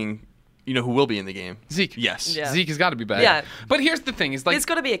 You know who will be in the game? Zeke. Yes. Yeah. Zeke has got to be back. Yeah. But here's the thing: is like There's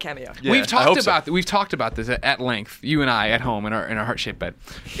got to be a cameo. Yeah, we've I talked hope so. about we've talked about this at length, you and I at home in our heart-shaped bed,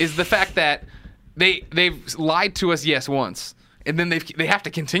 is the fact that they've lied to us once. And then they have to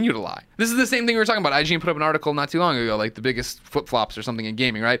continue to lie. This is the same thing we were talking about. IGN put up an article not too long ago, like the biggest flip-flops or something in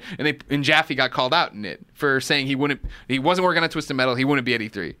gaming, right? And Jaffe got called out in it for saying he wasn't working on Twisted Metal, he wouldn't be at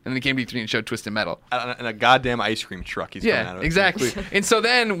E3. And then he came to E3 and showed Twisted Metal. And a goddamn ice cream truck he's coming out Yeah, of. exactly. And so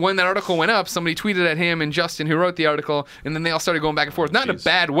then when that article went up, somebody tweeted at him and Justin, who wrote the article, and then they all started going back and forth. Not in a Jeez.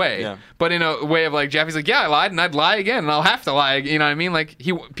 bad way, Yeah. but in a way of like, Jaffe's like, yeah, I lied, and I'd lie again, and I'll have to lie. You know what I mean? Like,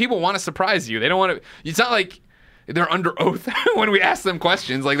 people want to surprise you. They don't want to. It's not like they're under oath when we ask them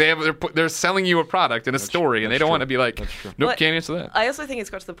questions. Like they're selling you a product and a story, and they don't want to be like, nope, Well, can't answer that. I also think it's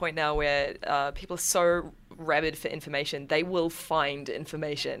got to the point now where people are so rabid for information, they will find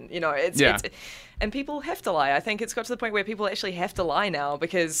information. You know, and people have to lie. I think it's got to the point where people actually have to lie now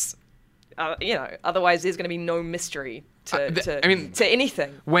because, otherwise there's going to be no mystery to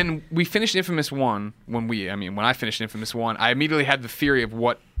anything. When we finished Infamous 1, when I finished Infamous 1, I immediately had the theory of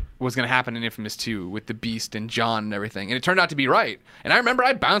what was going to happen in Infamous 2 with the Beast and John and everything. And it turned out to be right. And I remember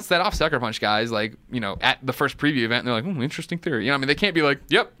I bounced that off Sucker Punch guys, like, at the first preview event. And they're like, interesting theory. They can't be like,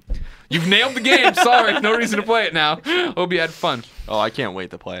 yep, you've nailed the game. Sorry, no reason to play it now. Hope you had fun. Oh, I can't wait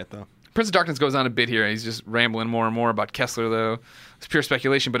to play it, though. Prince of Darkness goes on a bit here. He's just rambling more and more about Kessler, though. It's pure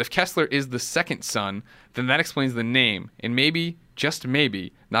speculation. But if Kessler is the second son, then that explains the name. And maybe, just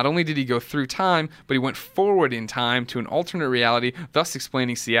maybe, not only did he go through time, but he went forward in time to an alternate reality, thus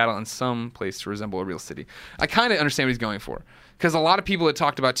explaining Seattle in some place to resemble a real city. I kind of understand what he's going for. Because a lot of people had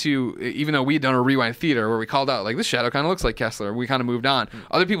talked about, too, even though we had done a Rewind Theater where we called out, like, this shadow kind of looks like Kessler. We kind of moved on.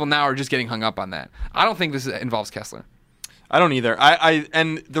 Other people now are just getting hung up on that. I don't think this involves Kessler. I don't either.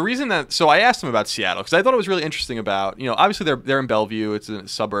 And the reason so I asked him about Seattle because I thought it was really interesting about, obviously they're in Bellevue. It's a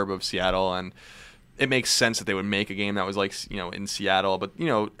suburb of Seattle, and it makes sense that they would make a game that was like, in Seattle. But,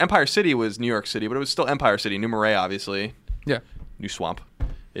 Empire City was New York City, but it was still Empire City. New Marais, obviously. Yeah. New Swamp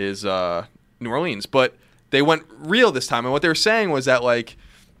is New Orleans. But they went real this time. And what they were saying was that, like,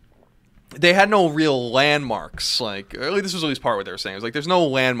 they had no real landmarks. Like, or this was at least part of what they were saying. It was like, there's no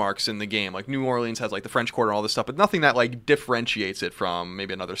landmarks in the game. Like, New Orleans has, like, the French Quarter and all this stuff, but nothing that, like, differentiates it from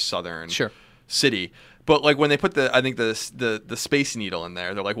maybe another southern city. But, like, when they put the Space Needle in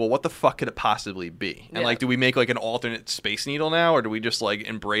there, they're like, well, what the fuck could it possibly be? And, like, do we make, like, an alternate Space Needle now, or do we just, like,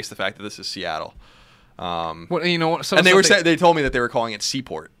 embrace the fact that this is Seattle? Well, they told me that they were calling it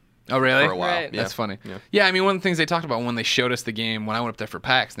Seaport. Oh, really? For a while. Right. That's funny. Yeah, one of the things they talked about when they showed us the game, when I went up there for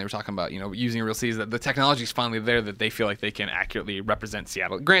PAX, and they were talking about, using real cities, that the technology is finally there that they feel like they can accurately represent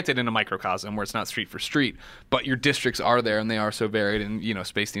Seattle. Granted, in a microcosm where it's not street for street, but your districts are there, and they are so varied, and,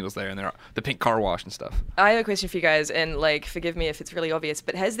 Space Needle's there, and there are the pink car wash and stuff. I have a question for you guys, and, like, forgive me if it's really obvious,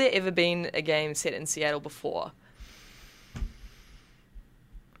 but has there ever been a game set in Seattle before?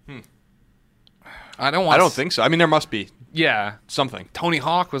 I don't I don't think so. I mean, there must be Yeah. something. Tony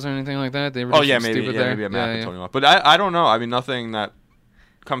Hawk, was there anything like that? They were Oh just yeah, so maybe. stupid Yeah, there. maybe a map and Tony Hawk. But I don't know. I mean, nothing that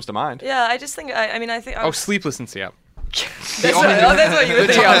comes to mind. Yeah, I just think. I mean, I think. Oh, Sleepless in Seattle. that's what you were The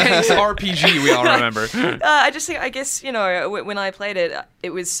thinking. Tom Hanks RPG we all remember. I just think, I guess, when I played it,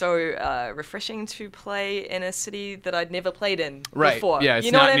 it was so refreshing to play in a city that I'd never played in Right. before. Yeah, it's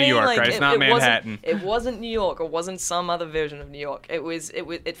you know not what I New mean? York, Like, right? It's not Manhattan. It wasn't New York. It wasn't some other version of New York.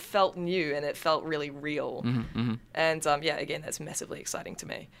 It felt new and it felt really real. And yeah, again, that's massively exciting to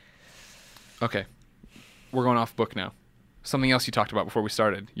me. Okay. We're going off book now. Something else you talked about before we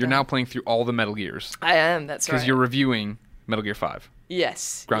started. You're now playing through all the Metal Gears. I am. That's right. Because you're reviewing Metal Gear 5.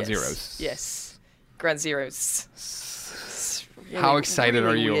 Yes. Ground yes, Zeroes. Yes. Ground Zeroes. How excited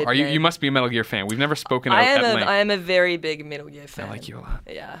really are you? weird Are you? name. You must be a Metal Gear fan. We've never spoken I at am. length. I am a very big Metal Gear fan. I like you a lot.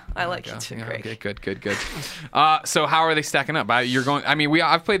 Yeah, I like you Yeah, too, yeah, Greg. okay, good. So how are they stacking up? You're going. I mean,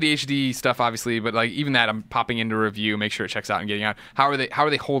 I've played the HD stuff, obviously, but like even that, I'm popping into review, make sure it checks out and getting out. How are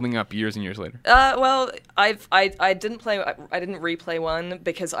they holding up years and years later? Well, I didn't replay one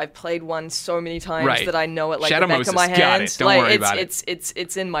because I've played one so many times Right. that I know it like Shadow the back Moses, of my got hand. it. Don't worry about it.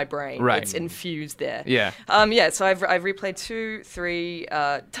 It's in my brain. Right. It's infused there. Yeah. Yeah. So I've replayed 2, 3,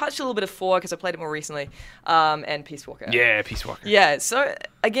 touched a little bit of 4 because I played it more recently, and Peace Walker. Yeah, Peace Walker. Yeah, so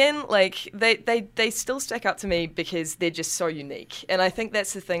again, like they still stack up to me because they're just so unique. And I think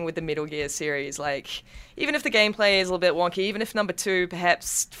that's the thing with the Metal Gear series. Like, even if the gameplay is a little bit wonky, even if number 2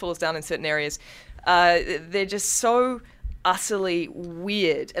 perhaps falls down in certain areas, they're just so utterly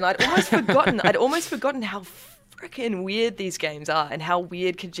weird. And I'd almost forgotten how freaking weird these games are and how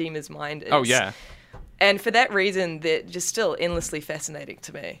weird Kojima's mind is. Oh yeah. And for that reason, they're just still endlessly fascinating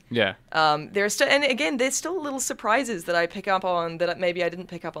to me. Yeah. There are still, and again, there's still little surprises that I pick up on that maybe I didn't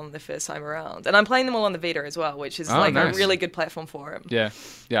pick up on the first time around. And I'm playing them all on the Vita as well, which is nice. a really good platform for them. Yeah.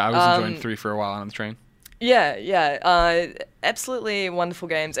 I was enjoying 3 for a while on the train. Yeah. Absolutely wonderful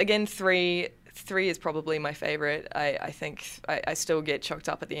games. Again, 3 is probably my favorite. I think I still get choked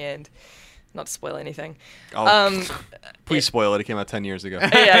up at the end. Not to spoil anything. Oh, please spoil it. It came out 10 years ago.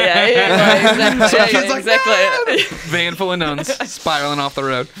 Yeah, exactly. Van full of nuns spiraling off the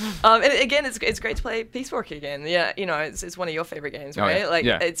road. And again, it's great to play Peace Walker again. Yeah, it's one of your favorite games, Oh, right? yeah. Like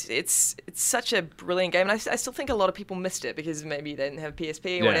Yeah. it's such a brilliant game, and I still think a lot of people missed it because maybe they didn't have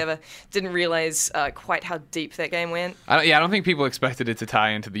PSP or Yeah. whatever, didn't realize quite how deep that game went. I don't think people expected it to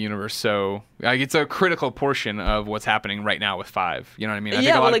tie into the universe. So like, it's a critical portion of what's happening right now with 5. You know what I mean? I think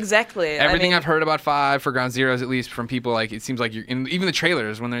Yeah, a lot well, of- exactly. Everything I mean, I've heard about 5 for Ground Zeroes, at least from people, like it seems like you're in even the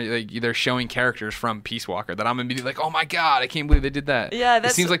trailers when they're showing characters from Peace Walker that I'm immediately like, oh my god, I can't believe they did that. Yeah, it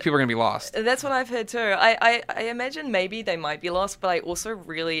that's- seems like people are gonna be lost. That's what I've heard too. I imagine maybe they might be lost, but I also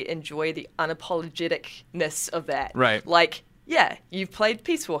really enjoy the unapologeticness of that. Right. Like, yeah, you've played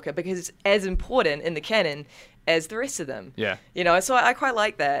Peace Walker because it's as important in the canon as the rest of them. Yeah. So I quite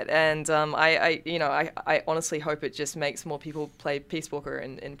like that, and I honestly hope it just makes more people play Peace Walker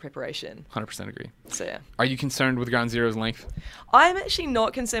in preparation. 100% agree. So yeah. Are you concerned with Ground Zeroes length? I'm actually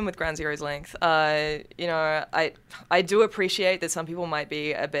not concerned with Ground Zero's length. I do appreciate that some people might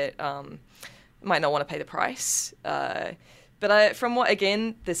be a bit might not want to pay the price. But from what,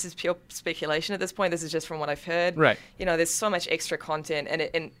 again, this is pure speculation at this point. This is just from what I've heard. Right. There's so much extra content,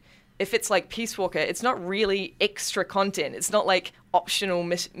 and if it's like Peace Walker, it's not really extra content. It's not like optional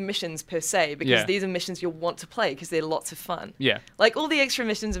missions per se, because Yeah. these are missions you'll want to play because they're lots of fun. Yeah. Like all the extra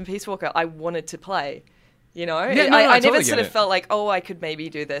missions in Peace Walker, I wanted to play. Yeah, no, I I never totally sort get of it. felt like, oh, I could maybe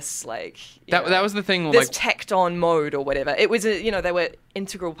do this. Like That was the thing. this Like, tacked on mode or whatever. It was they were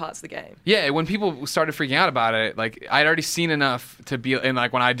integral parts of the game. yeah, when people started freaking out about it, like I'd already seen enough to be, and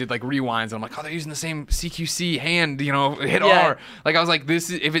like when I did like rewinds, I'm like, oh, they're using the same CQC hand, hit Yeah. R. Like I was like, this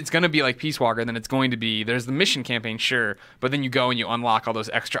is, if it's gonna be like Peace Walker, then it's going to be, there's the mission campaign, sure, but then you go and you unlock all those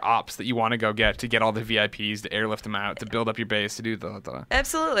extra ops that you want to go get to get all the VIPs, to airlift them out, to build up your base, to do the.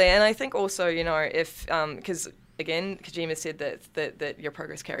 Absolutely, and I think also if because. Again, Kojima said that your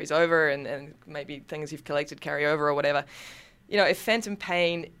progress carries over and maybe things you've collected carry over or whatever. If Phantom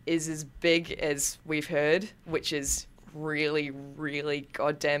Pain is as big as we've heard, which is really, really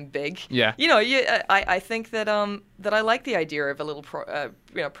goddamn big. Yeah. I think that that I like the idea of a little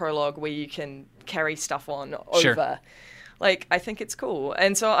prologue where you can carry stuff on over. Sure. Like, I think it's cool.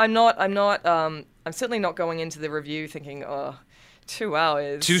 And so I'm certainly not going into the review thinking, oh, 2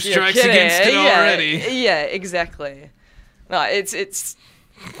 hours. 2 You're strikes kidding. against it already. Yeah, exactly. No, it's.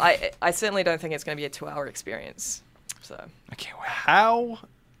 I certainly don't think it's going to be a 2-hour experience. So. I can't wait. How,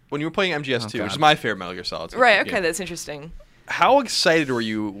 when you were playing MGS2, which God. is my favorite Metal Gear Solid, Right. Okay, game, that's interesting. how excited were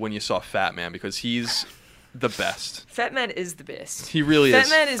you when you saw Fat Man? Because he's the best. Fat Man is the best. He really Fat is.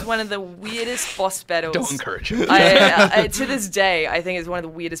 Man is one of the weirdest boss battles. Don't encourage it. To this day, I think it's one of the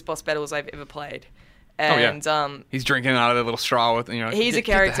weirdest boss battles I've ever played. Oh, yeah. And He's drinking out of the little straw with, he's a get the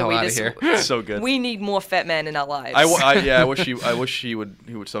character hell we outta just here. So good. We need more Fat Man in our lives. I wish he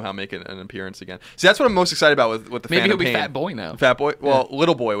would somehow make an appearance again. See, that's what I'm most excited about with the Maybe Phantom he'll be Pain. Fat Boy now. Fat Boy. Well,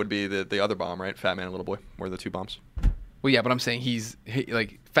 Little Boy would be the other bomb, right? Fat Man and Little Boy were the two bombs. Well, yeah, but I'm saying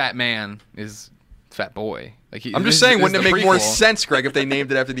like Fat Man is Fat Boy. Like I'm just saying, wouldn't it make more sense, Greg, if they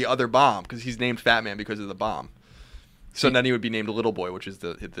named it after the other bomb? Because he's named Fat Man because of the bomb. So then he would be named Little Boy, which is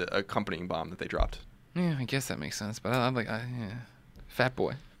the accompanying bomb that they dropped. Yeah, I guess that makes sense. But I'm like, Fat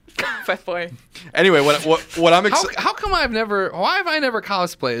Boy. Fat Boy. Anyway, what I'm excited. How come why have I never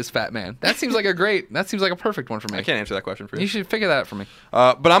cosplayed as Fat Man? That seems like a perfect one for me. I can't answer that question for you. You should figure that out for me.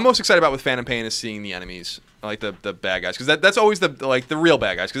 But I'm most excited about with Phantom Pain is seeing the enemies, like the bad guys, because that's always the real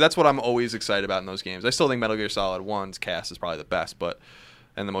bad guys, because that's what I'm always excited about in those games. I still think Metal Gear Solid 1's cast is probably the best,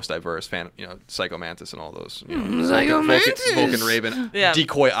 and the most diverse. Psycho Mantis and all those. Psycho Mantis! Vulcan Raven, Yeah.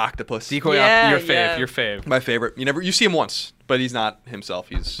 Decoy Octopus. Decoy, Yeah, your fave, yeah. your fave. My favorite. You see him once, but he's not himself.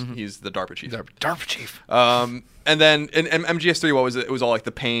 He's the DARPA chief. DARPA chief. And then in MGS3, what was it? It was all like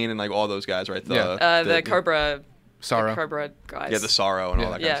the Pain and like all those guys, right? The Cobra. Sorrow. The Cobra guys. Yeah, the Sorrow and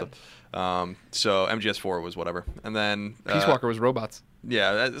all that kind Yeah. of stuff. So MGS4 was whatever, and then Peace Walker was robots.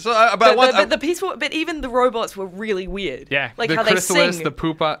 Yeah, But even the robots were really weird. Yeah, like the how they chrysalis, sing. the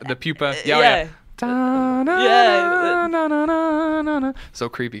pupa. Yeah. Da-na-na-na-na-na. So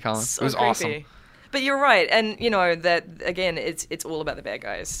creepy, Colin. So It was creepy. awesome. But you're right, and that again, it's all about the bad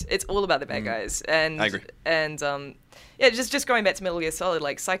guys. It's all about the bad guys, and I agree. And just going back to Metal Gear Solid,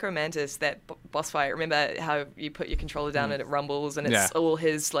 like Psycho Mantis, that boss fight. Remember how you put your controller down and it rumbles, and it's Yeah. all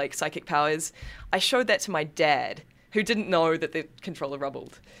his like psychic powers. I showed that to my dad, who didn't know that the controller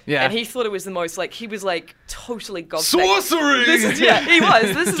rumbled. Yeah. And he thought it was the most he was totally gobsmacked. Sorcery! He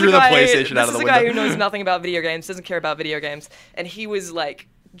was. This is Threw a the guy. PlayStation out This of is the a guy window. who knows nothing about video games, doesn't care about video games, and he was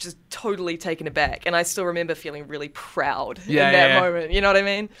just totally taken aback. And I still remember feeling really proud in that moment. You know what I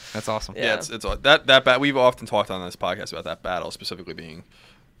mean? That's awesome. Yeah. Yeah, it's that we've often talked on this podcast about that battle specifically being.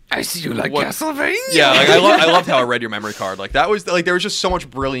 I see you like What- Castlevania. Yeah, I loved how I read your memory card. Like that was there was just so much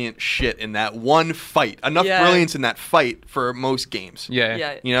brilliant shit in that one fight. Enough Yeah. brilliance in that fight for most games.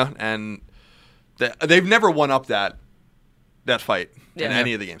 Yeah. And they've never won up that fight in Yeah.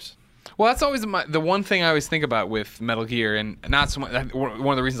 any of the games. Well, that's always the one thing I always think about with Metal Gear, and not so much. One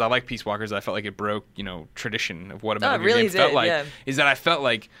of the reasons I like Peace Walker is I felt like it broke, tradition of what a Metal Gear really game felt did, like. yeah. Is that I felt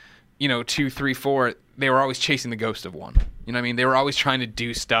like, 2, 3, 4, they were always chasing the ghost of 1. You know what I mean? They were always trying to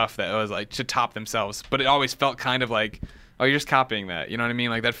do stuff that was like to top themselves, but it always felt kind of like, oh, you're just copying that. You know what I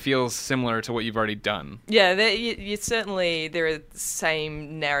mean? Like that feels similar to what you've already done. Yeah, you certainly there are the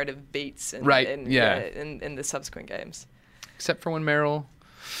same narrative beats in, Right, in, yeah. in the subsequent games. Except for when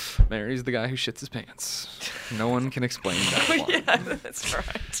Mary's the guy who shits his pants. No one can explain that one. Yeah, that's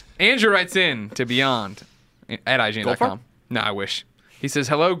right. Andrew writes in to Beyond at IGN.com. No, I wish. He says,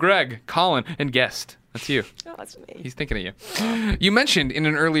 hello, Greg, Colin, and guest. That's you. Oh, that's me. He's thinking of you. You mentioned in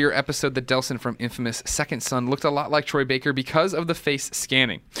an earlier episode that Delsin from Infamous Second Son looked a lot like Troy Baker because of the face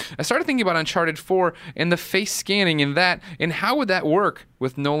scanning. I started thinking about Uncharted 4 and the face scanning in that, and how would that work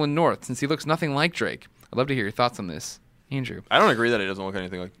with Nolan North since he looks nothing like Drake? I'd love to hear your thoughts on this, Andrew. I don't agree that he doesn't look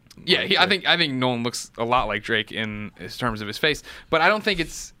anything like. Yeah, I think Nolan looks a lot like Drake in terms of his face, but I don't think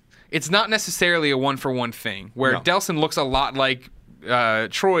it's not necessarily a one-for-one thing where No. Delsin looks a lot like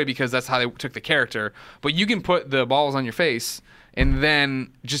Troy because that's how they took the character, but you can put the balls on your face and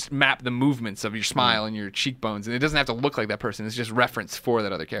then just map the movements of your smile and your cheekbones, and it doesn't have to look like that person. It's just reference for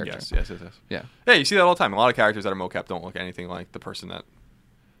that other character. Yes. Yeah. Yeah, you see that all the time. A lot of characters that are mocap don't look anything like the person that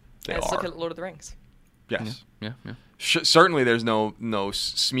they Let's are. look at Lord of the Rings. Yes. Yeah. Certainly, there's no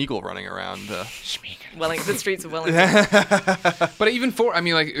Smeagol running around. The streets of Wellington. But even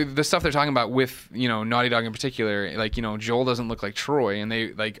the stuff they're talking about with, Naughty Dog in particular, Joel doesn't look like Troy, and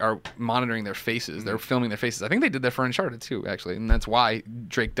they are monitoring their faces. They're filming their faces. I think they did that for Uncharted too, actually, and that's why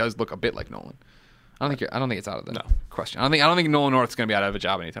Drake does look a bit like Nolan. I don't think it's out of the question. I don't think Nolan North's going to be out of a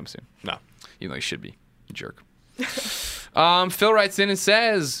job anytime soon. No. Even though he should be. You jerk. Phil writes in and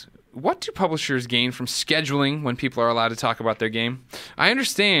says, what do publishers gain from scheduling when people are allowed to talk about their game? I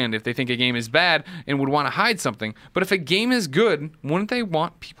understand if they think a game is bad and would want to hide something, but if a game is good, wouldn't they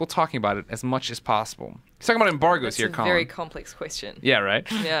want people talking about it as much as possible? He's talking about embargoes That's here, a Colin. very complex question. Yeah, right?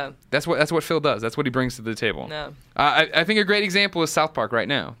 Yeah. That's what Phil does. That's what he brings to the table. No. I think a great example is South Park right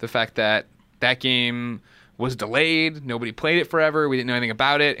now. The fact that game was delayed, nobody played it forever, we didn't know anything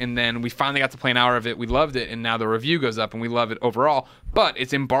about it, and then we finally got to play an hour of it, we loved it, and now the review goes up and we love it overall. but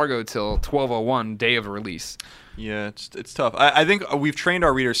it's embargoed till 12/01, day of release. Yeah, it's tough. I think we've trained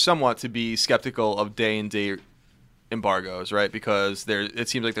our readers somewhat to be skeptical of day and date embargoes, right? Because it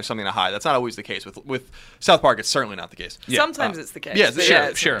seems like there's something to hide. That's not always the case with South Park. It's certainly not the case. Sometimes it's the case.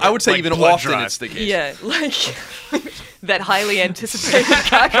 Yeah, sure. I would say Like even Blood often Drive. it's the case. Yeah, like that highly anticipated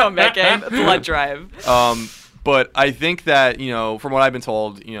car combat game, Blood Drive. But I think that, from what I've been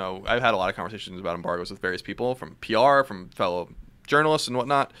told, I've had a lot of conversations about embargoes with various people, from PR, from fellow journalists and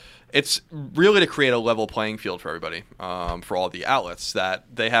whatnot. It's really to create a level playing field for everybody, for all the outlets, that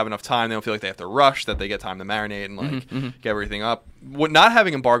they have enough time. They don't feel like they have to rush, that they get time to marinate and get everything up. What not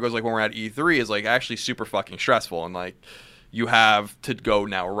having embargoes like when we're at E3 is like actually super fucking stressful, and like you have to go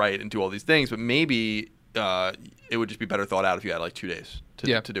now right and do all these things. But maybe it would just be better thought out if you had like 2 days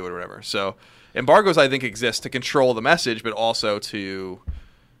to do it or whatever. So embargoes, I think, exist to control the message, but also to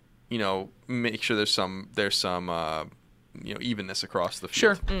make sure there's some evenness across the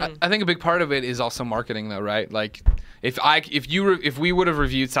field. Sure. I think a big part of it is also marketing, though, right? Like, if we would have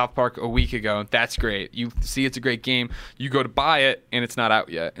reviewed South Park a week ago, that's great. You see it's a great game. You go to buy it, and it's not out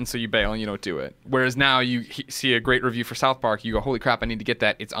yet, and so you bail and you don't do it. Whereas now you see a great review for South Park, you go, holy crap, I need to get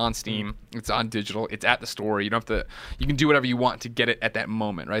that. It's on Steam. It's on digital. It's at the store. You don't have to. You can do whatever you want to get it at that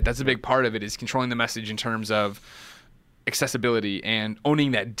moment, right? That's a big part of it, is controlling the message in terms of accessibility and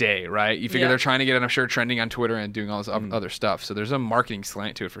owning that day, right? You figure they're trying to get it, I'm sure, trending on Twitter and doing all this other stuff. So there's a marketing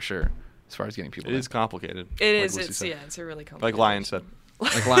slant to it for sure, as far as getting people. It is complicated. It like is. Lucy It's said. it's a really complicated. Like Lion said.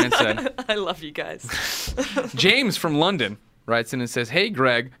 Like Lion said. I love you guys. James from London writes in and says, "Hey,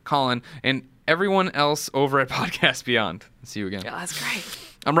 Greg, Colin, and everyone else over at Podcast Beyond." See you again. Yeah, that's great.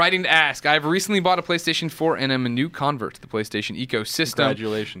 I'm writing to ask. I've recently bought a PlayStation 4 and am a new convert to the PlayStation ecosystem.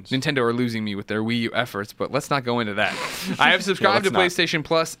 Congratulations. Nintendo are losing me with their Wii U efforts, but let's not go into that. I have subscribed to let's not. PlayStation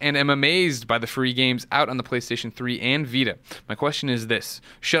Plus and am amazed by the free games out on the PlayStation 3 and Vita. My question is this.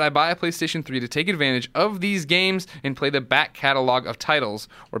 Should I buy a PlayStation 3 to take advantage of these games and play the back catalog of titles,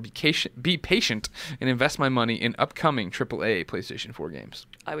 or be patient and invest my money in upcoming AAA PlayStation 4 games?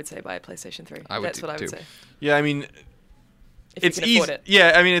 I would say buy a PlayStation 3. I would That's do what I would too. say. Yeah, I mean, If it's you can easy. afford it.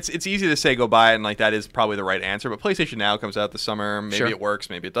 Yeah, I mean, it's easy to say go buy it, and like that is probably the right answer. But PlayStation Now comes out this summer. Maybe Sure. it works.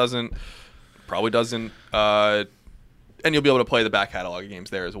 Maybe it doesn't. Probably doesn't. And you'll be able to play the back catalog of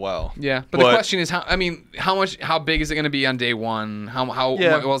games there as well. Yeah, but the question is, how big is it going to be on day one? How well is it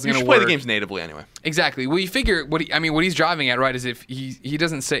you going should to play work? the games natively anyway. Exactly. Well, you figure what he's driving at, right, is if he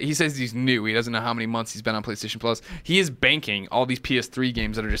doesn't say, he says he's new. He doesn't know how many months he's been on PlayStation Plus. He is banking all these PS3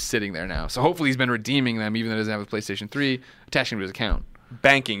 games that are just sitting there now. So hopefully he's been redeeming them, even though he doesn't have a PlayStation 3, attaching them to his account.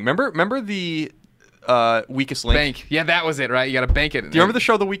 Banking. Remember the Weakest Link? Bank. Yeah, that was it, right? You got to bank it. Do you remember the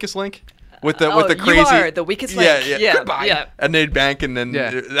show The Weakest Link? With the Oh, crazy. you are the weakest link. Yeah. Goodbye. Yeah. And they'd bank, and then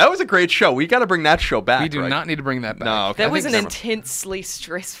Yeah. that was a great show. We got to bring that show back. We do right? not need to bring that back. No, okay. That I was think an never- intensely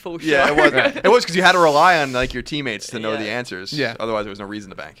stressful show. Yeah, it was. It was because you had to rely on like your teammates to know Yeah. the answers. Yeah. Otherwise, there was no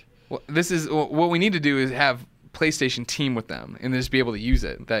reason to bank. Well, what we need to do is have PlayStation team with them and just be able to use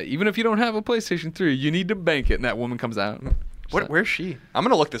it. That even if you don't have a PlayStation 3, you need to bank it, and that woman comes out. Where's she? I'm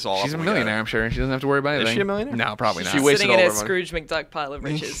gonna look this all up. She's a when we get millionaire, it. I'm sure. She doesn't have to worry about anything. she a millionaire? No, probably not. She wasted Sitting in all a her money. Scrooge McDuck pile of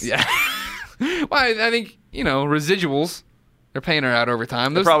riches. Yeah. Well, I think, residuals, they're paying her out over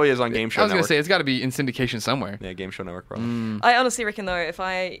time. It probably is on Game Show I was going to Network. say, it's got to be in syndication somewhere. Yeah, Game Show Network probably. I honestly reckon though, if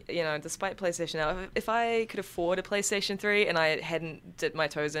I, despite PlayStation Now, if I could afford a PlayStation 3 and I hadn't dipped my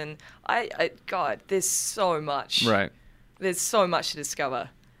toes in, God, there's so much. Right. There's so much to discover.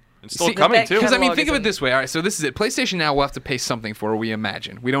 It's still See, coming back too. Because, catalog think of it isn't- this way. All right, so this is it. PlayStation Now will have to pay something for, we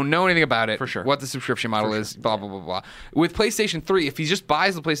imagine. We don't know anything about it. For sure. What the subscription model is, blah, blah, blah, blah. With PlayStation 3, if he just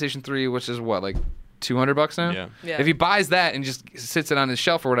buys the PlayStation 3, which is what, like $200 now? Yeah. Yeah. If he buys that and just sits it on his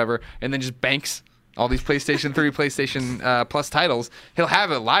shelf or whatever, and then just banks all these PlayStation 3, PlayStation Plus titles, he'll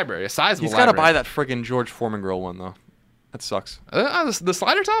have a library, a sizable He's got to library. buy that friggin' George Foreman grill one though. That sucks. The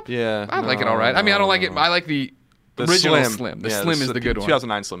slider top? Yeah, I like it all right. I mean, I don't like it. I like the original Slim. The Yeah, Slim is the good one.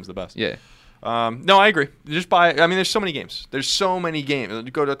 2009 Slim's the best. Yeah. No, I agree. Just buy. I mean, there's so many games. There's so many games.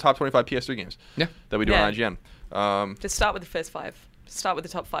 Go to top 25 PS3 games. Yeah. That we do Yeah. on IGN. Just start with the first 5. Start with the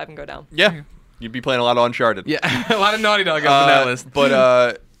top 5 and go down. Yeah. You'd be playing a lot of Uncharted. Yeah. A lot of Naughty Dog on that list.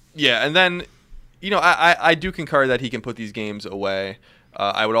 But yeah, and then I do concur that he can put these games away.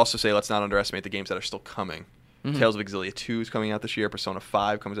 I would also say let's not underestimate the games that are still coming. Mm-hmm. Tales of Exilia 2 is coming out this year. Persona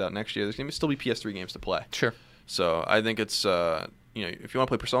 5 comes out next year. There's going to still be PS3 games to play. Sure. So I think it's if you want to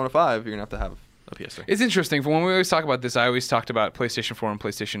play Persona 5, you're going to have a PS3. It's interesting. When we always talk about this, I always talked about PlayStation 4 and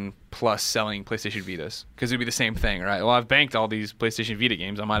PlayStation Plus selling PlayStation Vitas because it would be the same thing, right? Well, I've banked all these PlayStation Vita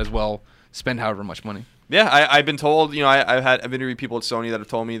games. I might as well spend however much money. Yeah, I've been told. I've interviewed people at Sony that have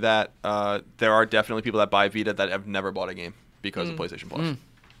told me that there are definitely people that buy Vita that have never bought a game. because of PlayStation Plus.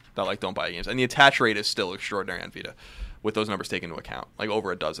 That like don't buy games, and the attach rate is still extraordinary on Vita, with those numbers taken into account, like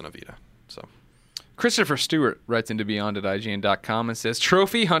over a dozen of Vita. So. Christopher Stewart writes into Beyond at IGN.com and says,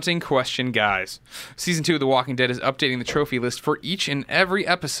 Trophy hunting question, guys. Season 2 of The Walking Dead is updating the trophy list for each and every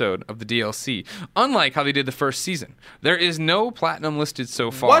episode of the DLC, unlike how they did the first season. There is no platinum listed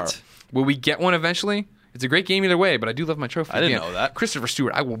so far. What? Will we get one eventually? It's a great game either way, but I do love my trophy. I didn't know that. Christopher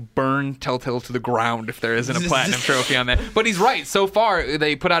Stewart, I will burn Telltale to the ground if there isn't a platinum trophy on that. But he's right. So far,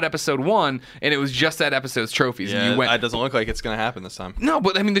 they put out episode 1, and it was just that episode's trophies. Yeah, and you went, it doesn't look like it's going to happen this time. no,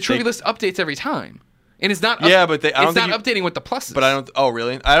 but I mean, the trophy list updates every time. And it's not. Yeah, but I don't it's think not updating with the pluses. But I don't. Oh,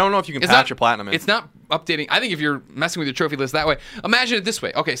 really? I don't know if you can patch a platinum in. It's not updating. I think if you're messing with your trophy list that way, imagine it this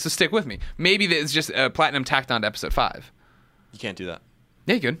way. Okay, so stick with me. Maybe it's just a platinum tacked on to episode 5. You can't do that.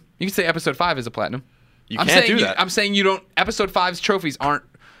 Yeah, you could. You could say episode 5 is a platinum. You can't do that. I'm saying you don't. Episode 5's trophies aren't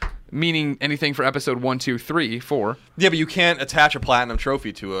meaning anything for episode 1, 2, 3, 4. Yeah, but you can't attach a platinum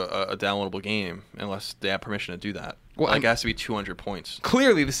trophy to a downloadable game unless they have permission to do that. Well, it has to be 200 points.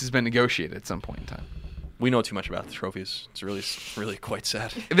 Clearly, this has been negotiated at some point in time. We know too much about the trophies. It's really quite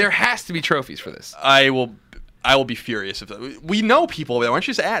sad. There has to be trophies for this. I will be furious if we know people. Why don't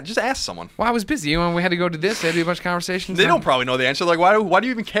you just ask someone? Well, I was busy. When we had to go to this, I had to do a bunch of conversations. They don't probably know the answer. Like, why do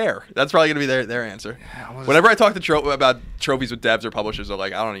you even care? That's probably going to be their answer. Whenever I talk to about trophies with devs or publishers, they're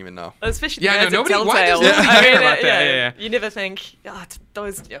like, I don't even know. Especially Yeah, I know, fans of nobody- why Telltale. does nobody care about that? Yeah. You never think,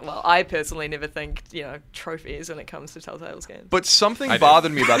 those. Yeah, well, I personally never think, trophies when it comes to Telltale's games. But something I do.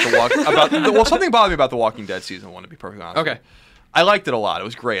 bothered me about something bothered me about The Walking Dead season 1. To be perfectly honest. Okay. I liked it a lot. It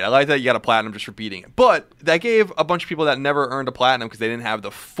was great. I liked that you got a platinum just for beating it. But that gave a bunch of people that never earned a platinum because they didn't have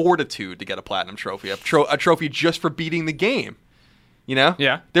the fortitude to get a platinum trophy, a trophy just for beating the game. You know?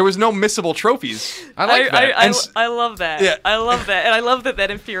 Yeah. There was no missable trophies. I like that. I love that. Yeah. I love that, and I love that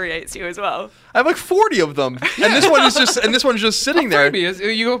infuriates you as well. I have like 40 of them, and this one's just sitting there Maybe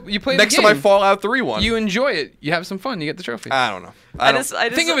you play next the to game. my Fallout 3 one. You enjoy it. You have some fun. You get the trophy. I don't know. I just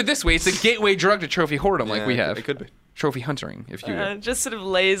Think of it this way: it's a gateway drug to trophy whoredom, like we have. It could be. Trophy hunting, if you will. Just sort of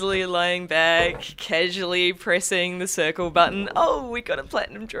lazily lying back, casually pressing the circle button. Oh, we got a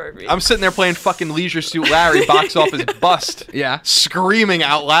platinum trophy. I'm sitting there playing fucking Leisure Suit Larry, box office bust. Yeah. Screaming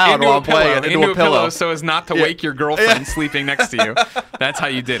out loud Into while a I'm playing it into into a pillow so as not to Yeah. wake your girlfriend sleeping next to you. That's how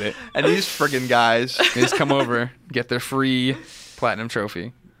you did it. And these friggin' guys. They just come over, get their free platinum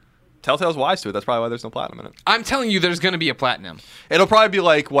trophy. Telltale's wise to it. That's probably why there's no platinum in it. I'm telling you, there's going to be a platinum. It'll probably be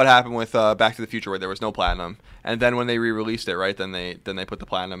like what happened with Back to the Future, where there was no platinum, and then when they re-released it, right? Then they put the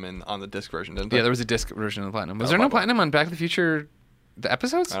platinum in on the disc version, didn't they? Yeah, there was a disc version of the platinum. Was Oh, there no probably. platinum on Back to the Future, the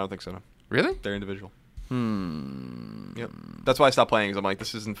episodes? I don't think so. No. Really? They're individual. Yep. That's why I stopped playing. Because I'm like,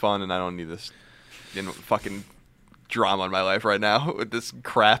 this isn't fun, and I don't need this, fucking drama in my life right now with this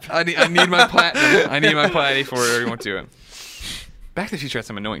crap. I need my platinum. I need my platinum for whatever you want to do it. Back to the Future had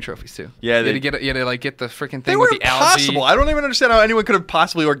some annoying trophies too. Yeah, you had to get the freaking thing They with were the algae. impossible. I don't even understand how anyone could have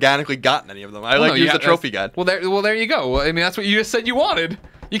possibly organically gotten any of them. I No, use the trophy guide. Well, there you go. Well, I mean, that's what you just said you wanted.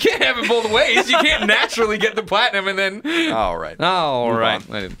 You can't have it both ways. You can't naturally get the platinum and then. All right. All Move right.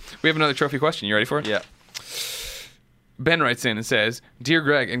 on. We have another trophy question. You ready for it? Yeah. Ben writes in and says, "Dear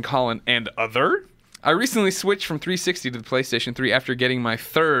Greg and Colin and other, I recently switched from 360 to the PlayStation 3 after getting my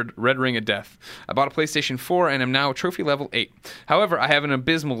third Red Ring of Death. I bought a PlayStation 4 and am now trophy level 8. However, I have an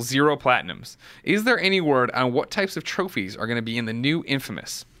abysmal 0 platinums. Is there any word on what types of trophies are going to be in the new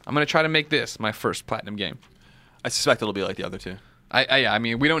Infamous? I'm going to try to make this my first platinum game." I suspect it'll be like the other two. I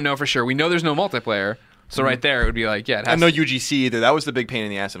mean, we don't know for sure. We know there's no multiplayer. So right there, it would be like, yeah, it has And no UGC either. That was the big pain in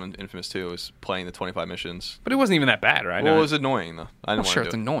the ass in Infamous 2, was playing the 25 missions. But it wasn't even that bad, right? Well, it was annoying, though. I didn't Sure, want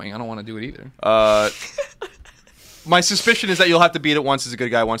it's to do annoying. I don't want to do it either. it. My suspicion is that you'll have to beat it once as a good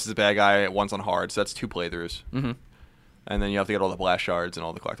guy, once as a bad guy, once on hard. So that's 2 playthroughs. Mm-hmm. And then you have to get all the blast shards and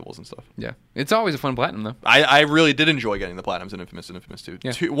all the collectibles and stuff. Yeah. It's always a fun platinum, though. I really did enjoy getting the platinums in Infamous and Infamous 2.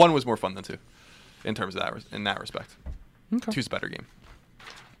 Yeah. 1 was more fun than 2, in terms of that in that respect. Okay. 2's a better game.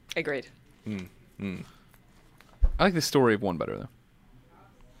 Agreed. I like the story of 1 better, though.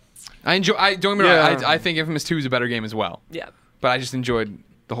 Don't get me wrong, I think Infamous 2 is a better game as well. Yeah. But I just enjoyed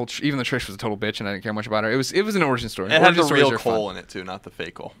the whole... even though Trish was a total bitch and I didn't care much about her. It was an origin story. It had Origin the stories real are fun. Cole in it, too, not the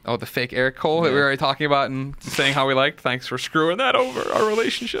fake Cole. Oh, the fake Eric Cole that we were already talking about and saying how we liked. Thanks for screwing that over, our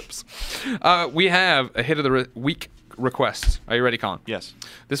relationships. We have a hit of the week request. Are you ready, Colin? Yes.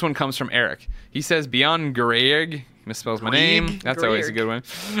 This one comes from Eric. He says, "Beyond Greg," misspells my name. That's always a good one.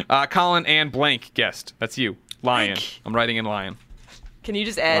 Colin and blank guest. That's you. Lion. Blank. I'm writing in Lion. Can you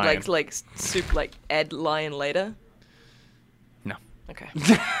just add Lion. add lion later? No. Okay.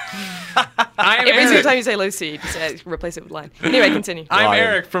 Every single time you say Lucy, just replace it with line. Anyway, continue. I'm Lion.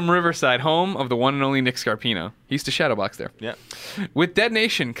 Eric from Riverside, home of the one and only Nick Scarpino. He used to shadowbox there. Yeah. With Dead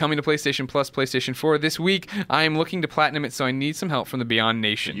Nation coming to PlayStation Plus, PlayStation 4 this week, I am looking to platinum it, so I need some help from the Beyond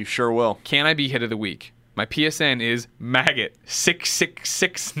Nation. You sure will. Can I be hit of the week? My PSN is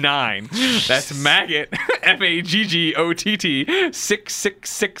Maggot6669. That's Maggot, Maggott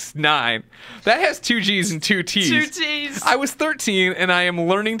 6669. That has 2 G's and 2 T's. 2 T's. I was 13 and I am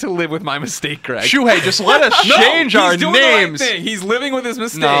learning to live with my mistake, Greg. Shuhei, just let us change our he's doing the right names. thing. He's living with his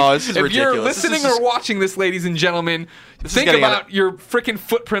mistake. No, this is if ridiculous. you're This is listening just- or watching this, ladies and gentlemen, think getting about your freaking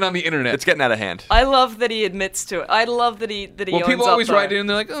footprint on the internet. It's getting out of hand. I love that he admits to it. I love that he Well, owns people up, always though. write in and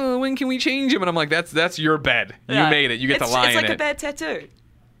they're like, "Oh, when can we change him?" And I'm like, "That's your bed. Yeah. You made it. You get to lie It's in like it." a bad tattoo.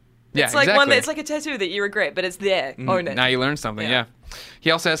 Yeah, It's like exactly. it's like a tattoo that you regret, but it's there. Own it. Now you learned something, yeah.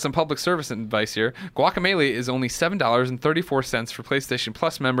 He also has some public service advice here. Guacamelee is only $7.34 for PlayStation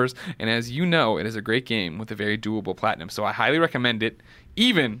Plus members, and as you know, it is a great game with a very doable platinum. So I highly recommend it,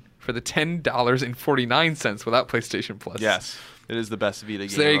 even for the $10.49 without PlayStation Plus. Yes. It is the best Vita game.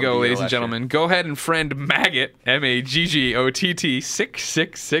 So there you of go, the ladies and last year. gentlemen. Go ahead and friend Maggot, Maggott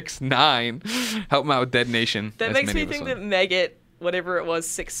 6669. Help him out with Dead Nation. That as makes many me of us think will. that Maggot, whatever it was,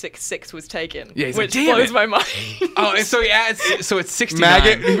 666 was taken. Yeah, he's like, which "Damn blows it." my mind. Oh, and so he adds, so it's 69.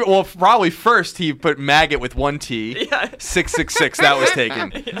 Maggot. Well, probably first he put Maggot with 1 T. Yeah. 666. That was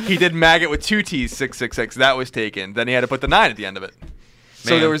taken. He did Maggot with 2 T's. 666. That was taken. Then he had to put the 9 at the end of it.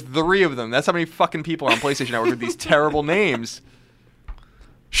 So Man. there was 3 of them. That's how many fucking people are on PlayStation Network with these terrible names.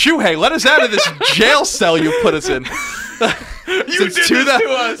 Shuhei, let us out of this jail cell you put us in. did this to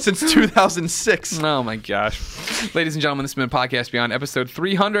us. Since 2006. Oh my gosh. Ladies and gentlemen, this has been Podcast Beyond, episode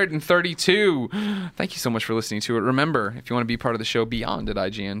 332. Thank you so much for listening to it. Remember, if you want to be part of the show, beyond at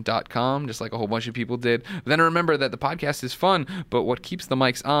IGN.com, just like a whole bunch of people did. Then remember that the podcast is fun, but what keeps the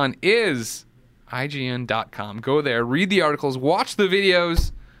mics on is IGN.com. Go there, read the articles, watch the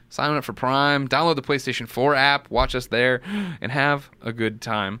videos, sign up for Prime, download the PlayStation 4 app, watch us there, and have a good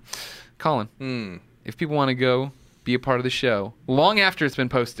time. Colin, if people want to go be a part of the show, long after it's been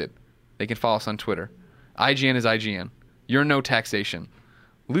posted, they can follow us on Twitter. IGN is IGN. You're No Taxation.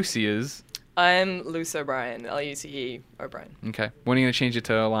 Lucy is... I'm Luce O'Brien, Luce O'Brien. Okay. When are you going to change it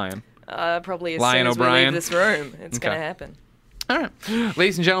to Lion? Probably as Lion soon as we O'Brien? leave this room. It's Okay. going to happen. All right.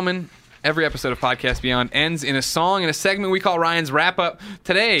 Ladies and gentlemen, every episode of Podcast Beyond ends in a song in a segment we call Ryan's Wrap-Up.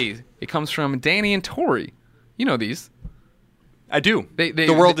 Today, it comes from Danny and Tori. You know these. I do.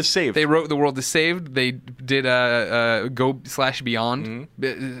 The world is saved. They wrote "The World is Saved." They did Go/Beyond,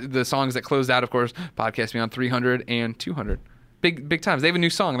 the songs that closed out, of course, Podcast Beyond 300 and 200. Big times. They have a new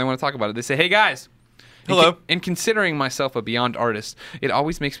song. They want to talk about it. They say, "Hey guys, Hello. And considering myself a Beyond artist, it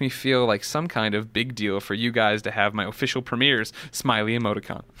always makes me feel like some kind of big deal for you guys to have my official premieres, smiley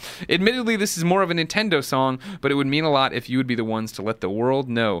emoticon. Admittedly, this is more of a Nintendo song, but it would mean a lot if you would be the ones to let the world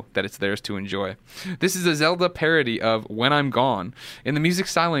know that it's theirs to enjoy. This is a Zelda parody of When I'm Gone, in the music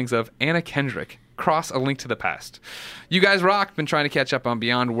stylings of Anna Kendrick. Cross A Link to the Past. You guys rock. Been trying to catch up on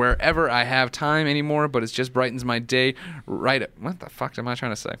Beyond wherever I have time anymore, but it just brightens my day right up. What the fuck am I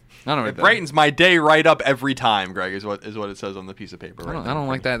trying to say? I don't know. It brightens my day right up every time, Greg, is what it says on the piece of paper. Right I don't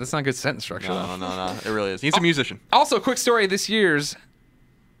like that. That's not good sentence structure. No, though. no. It really is. He's a musician. Also, quick story. This year's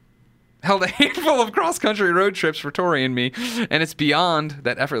held a handful of cross-country road trips for Tori and me, and it's Beyond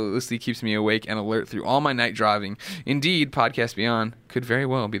that effortlessly keeps me awake and alert through all my night driving. Indeed, Podcast Beyond could very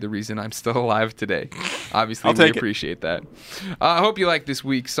well be the reason I'm still alive today. Obviously, I'll we take it. appreciate that. I hope you like this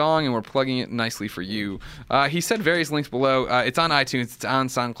week's song, and we're plugging it nicely for you. He said various links below. It's on iTunes. It's on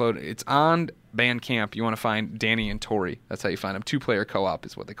SoundCloud. It's on Bandcamp. You want to find Danny and Tori. That's how you find them. 2-player co-op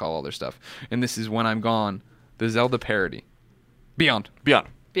is what they call all their stuff. And this is When I'm Gone, the Zelda parody. Beyond. Beyond.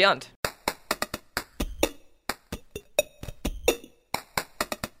 Beyond.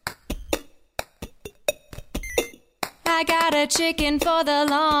 I got a chicken for the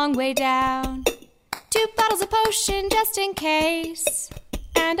long way down. 2 bottles of potion just in case.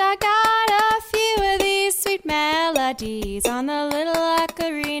 And I got a few of these sweet melodies on the little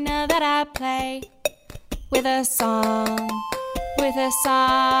ocarina that I play. With a song, with a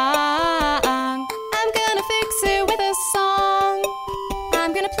song. I'm gonna fix it with a song.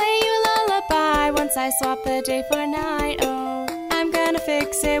 I'm gonna play you a lullaby once I swap the day for night. Oh, I'm gonna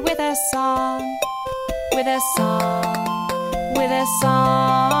fix it with a song. With a song, with a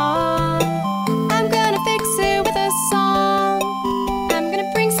song. I'm gonna fix it with a song. I'm gonna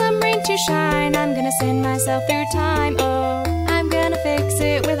bring some rain to shine. I'm gonna send myself through time. Oh, I'm gonna fix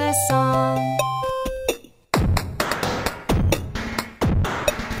it with a song.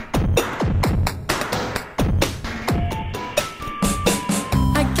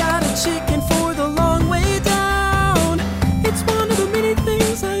 I got a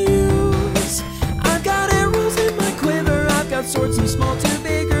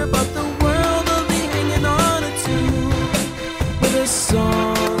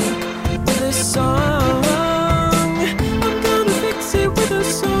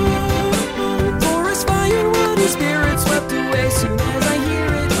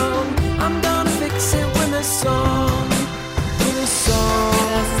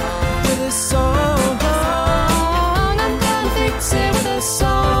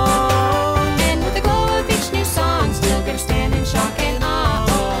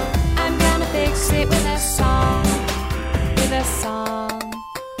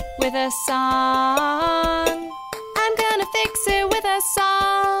a song. I'm gonna fix it with a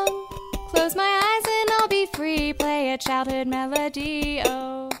song. Close my eyes and I'll be free. Play a childhood melody.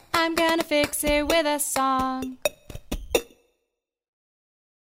 Oh, I'm gonna fix it with a song.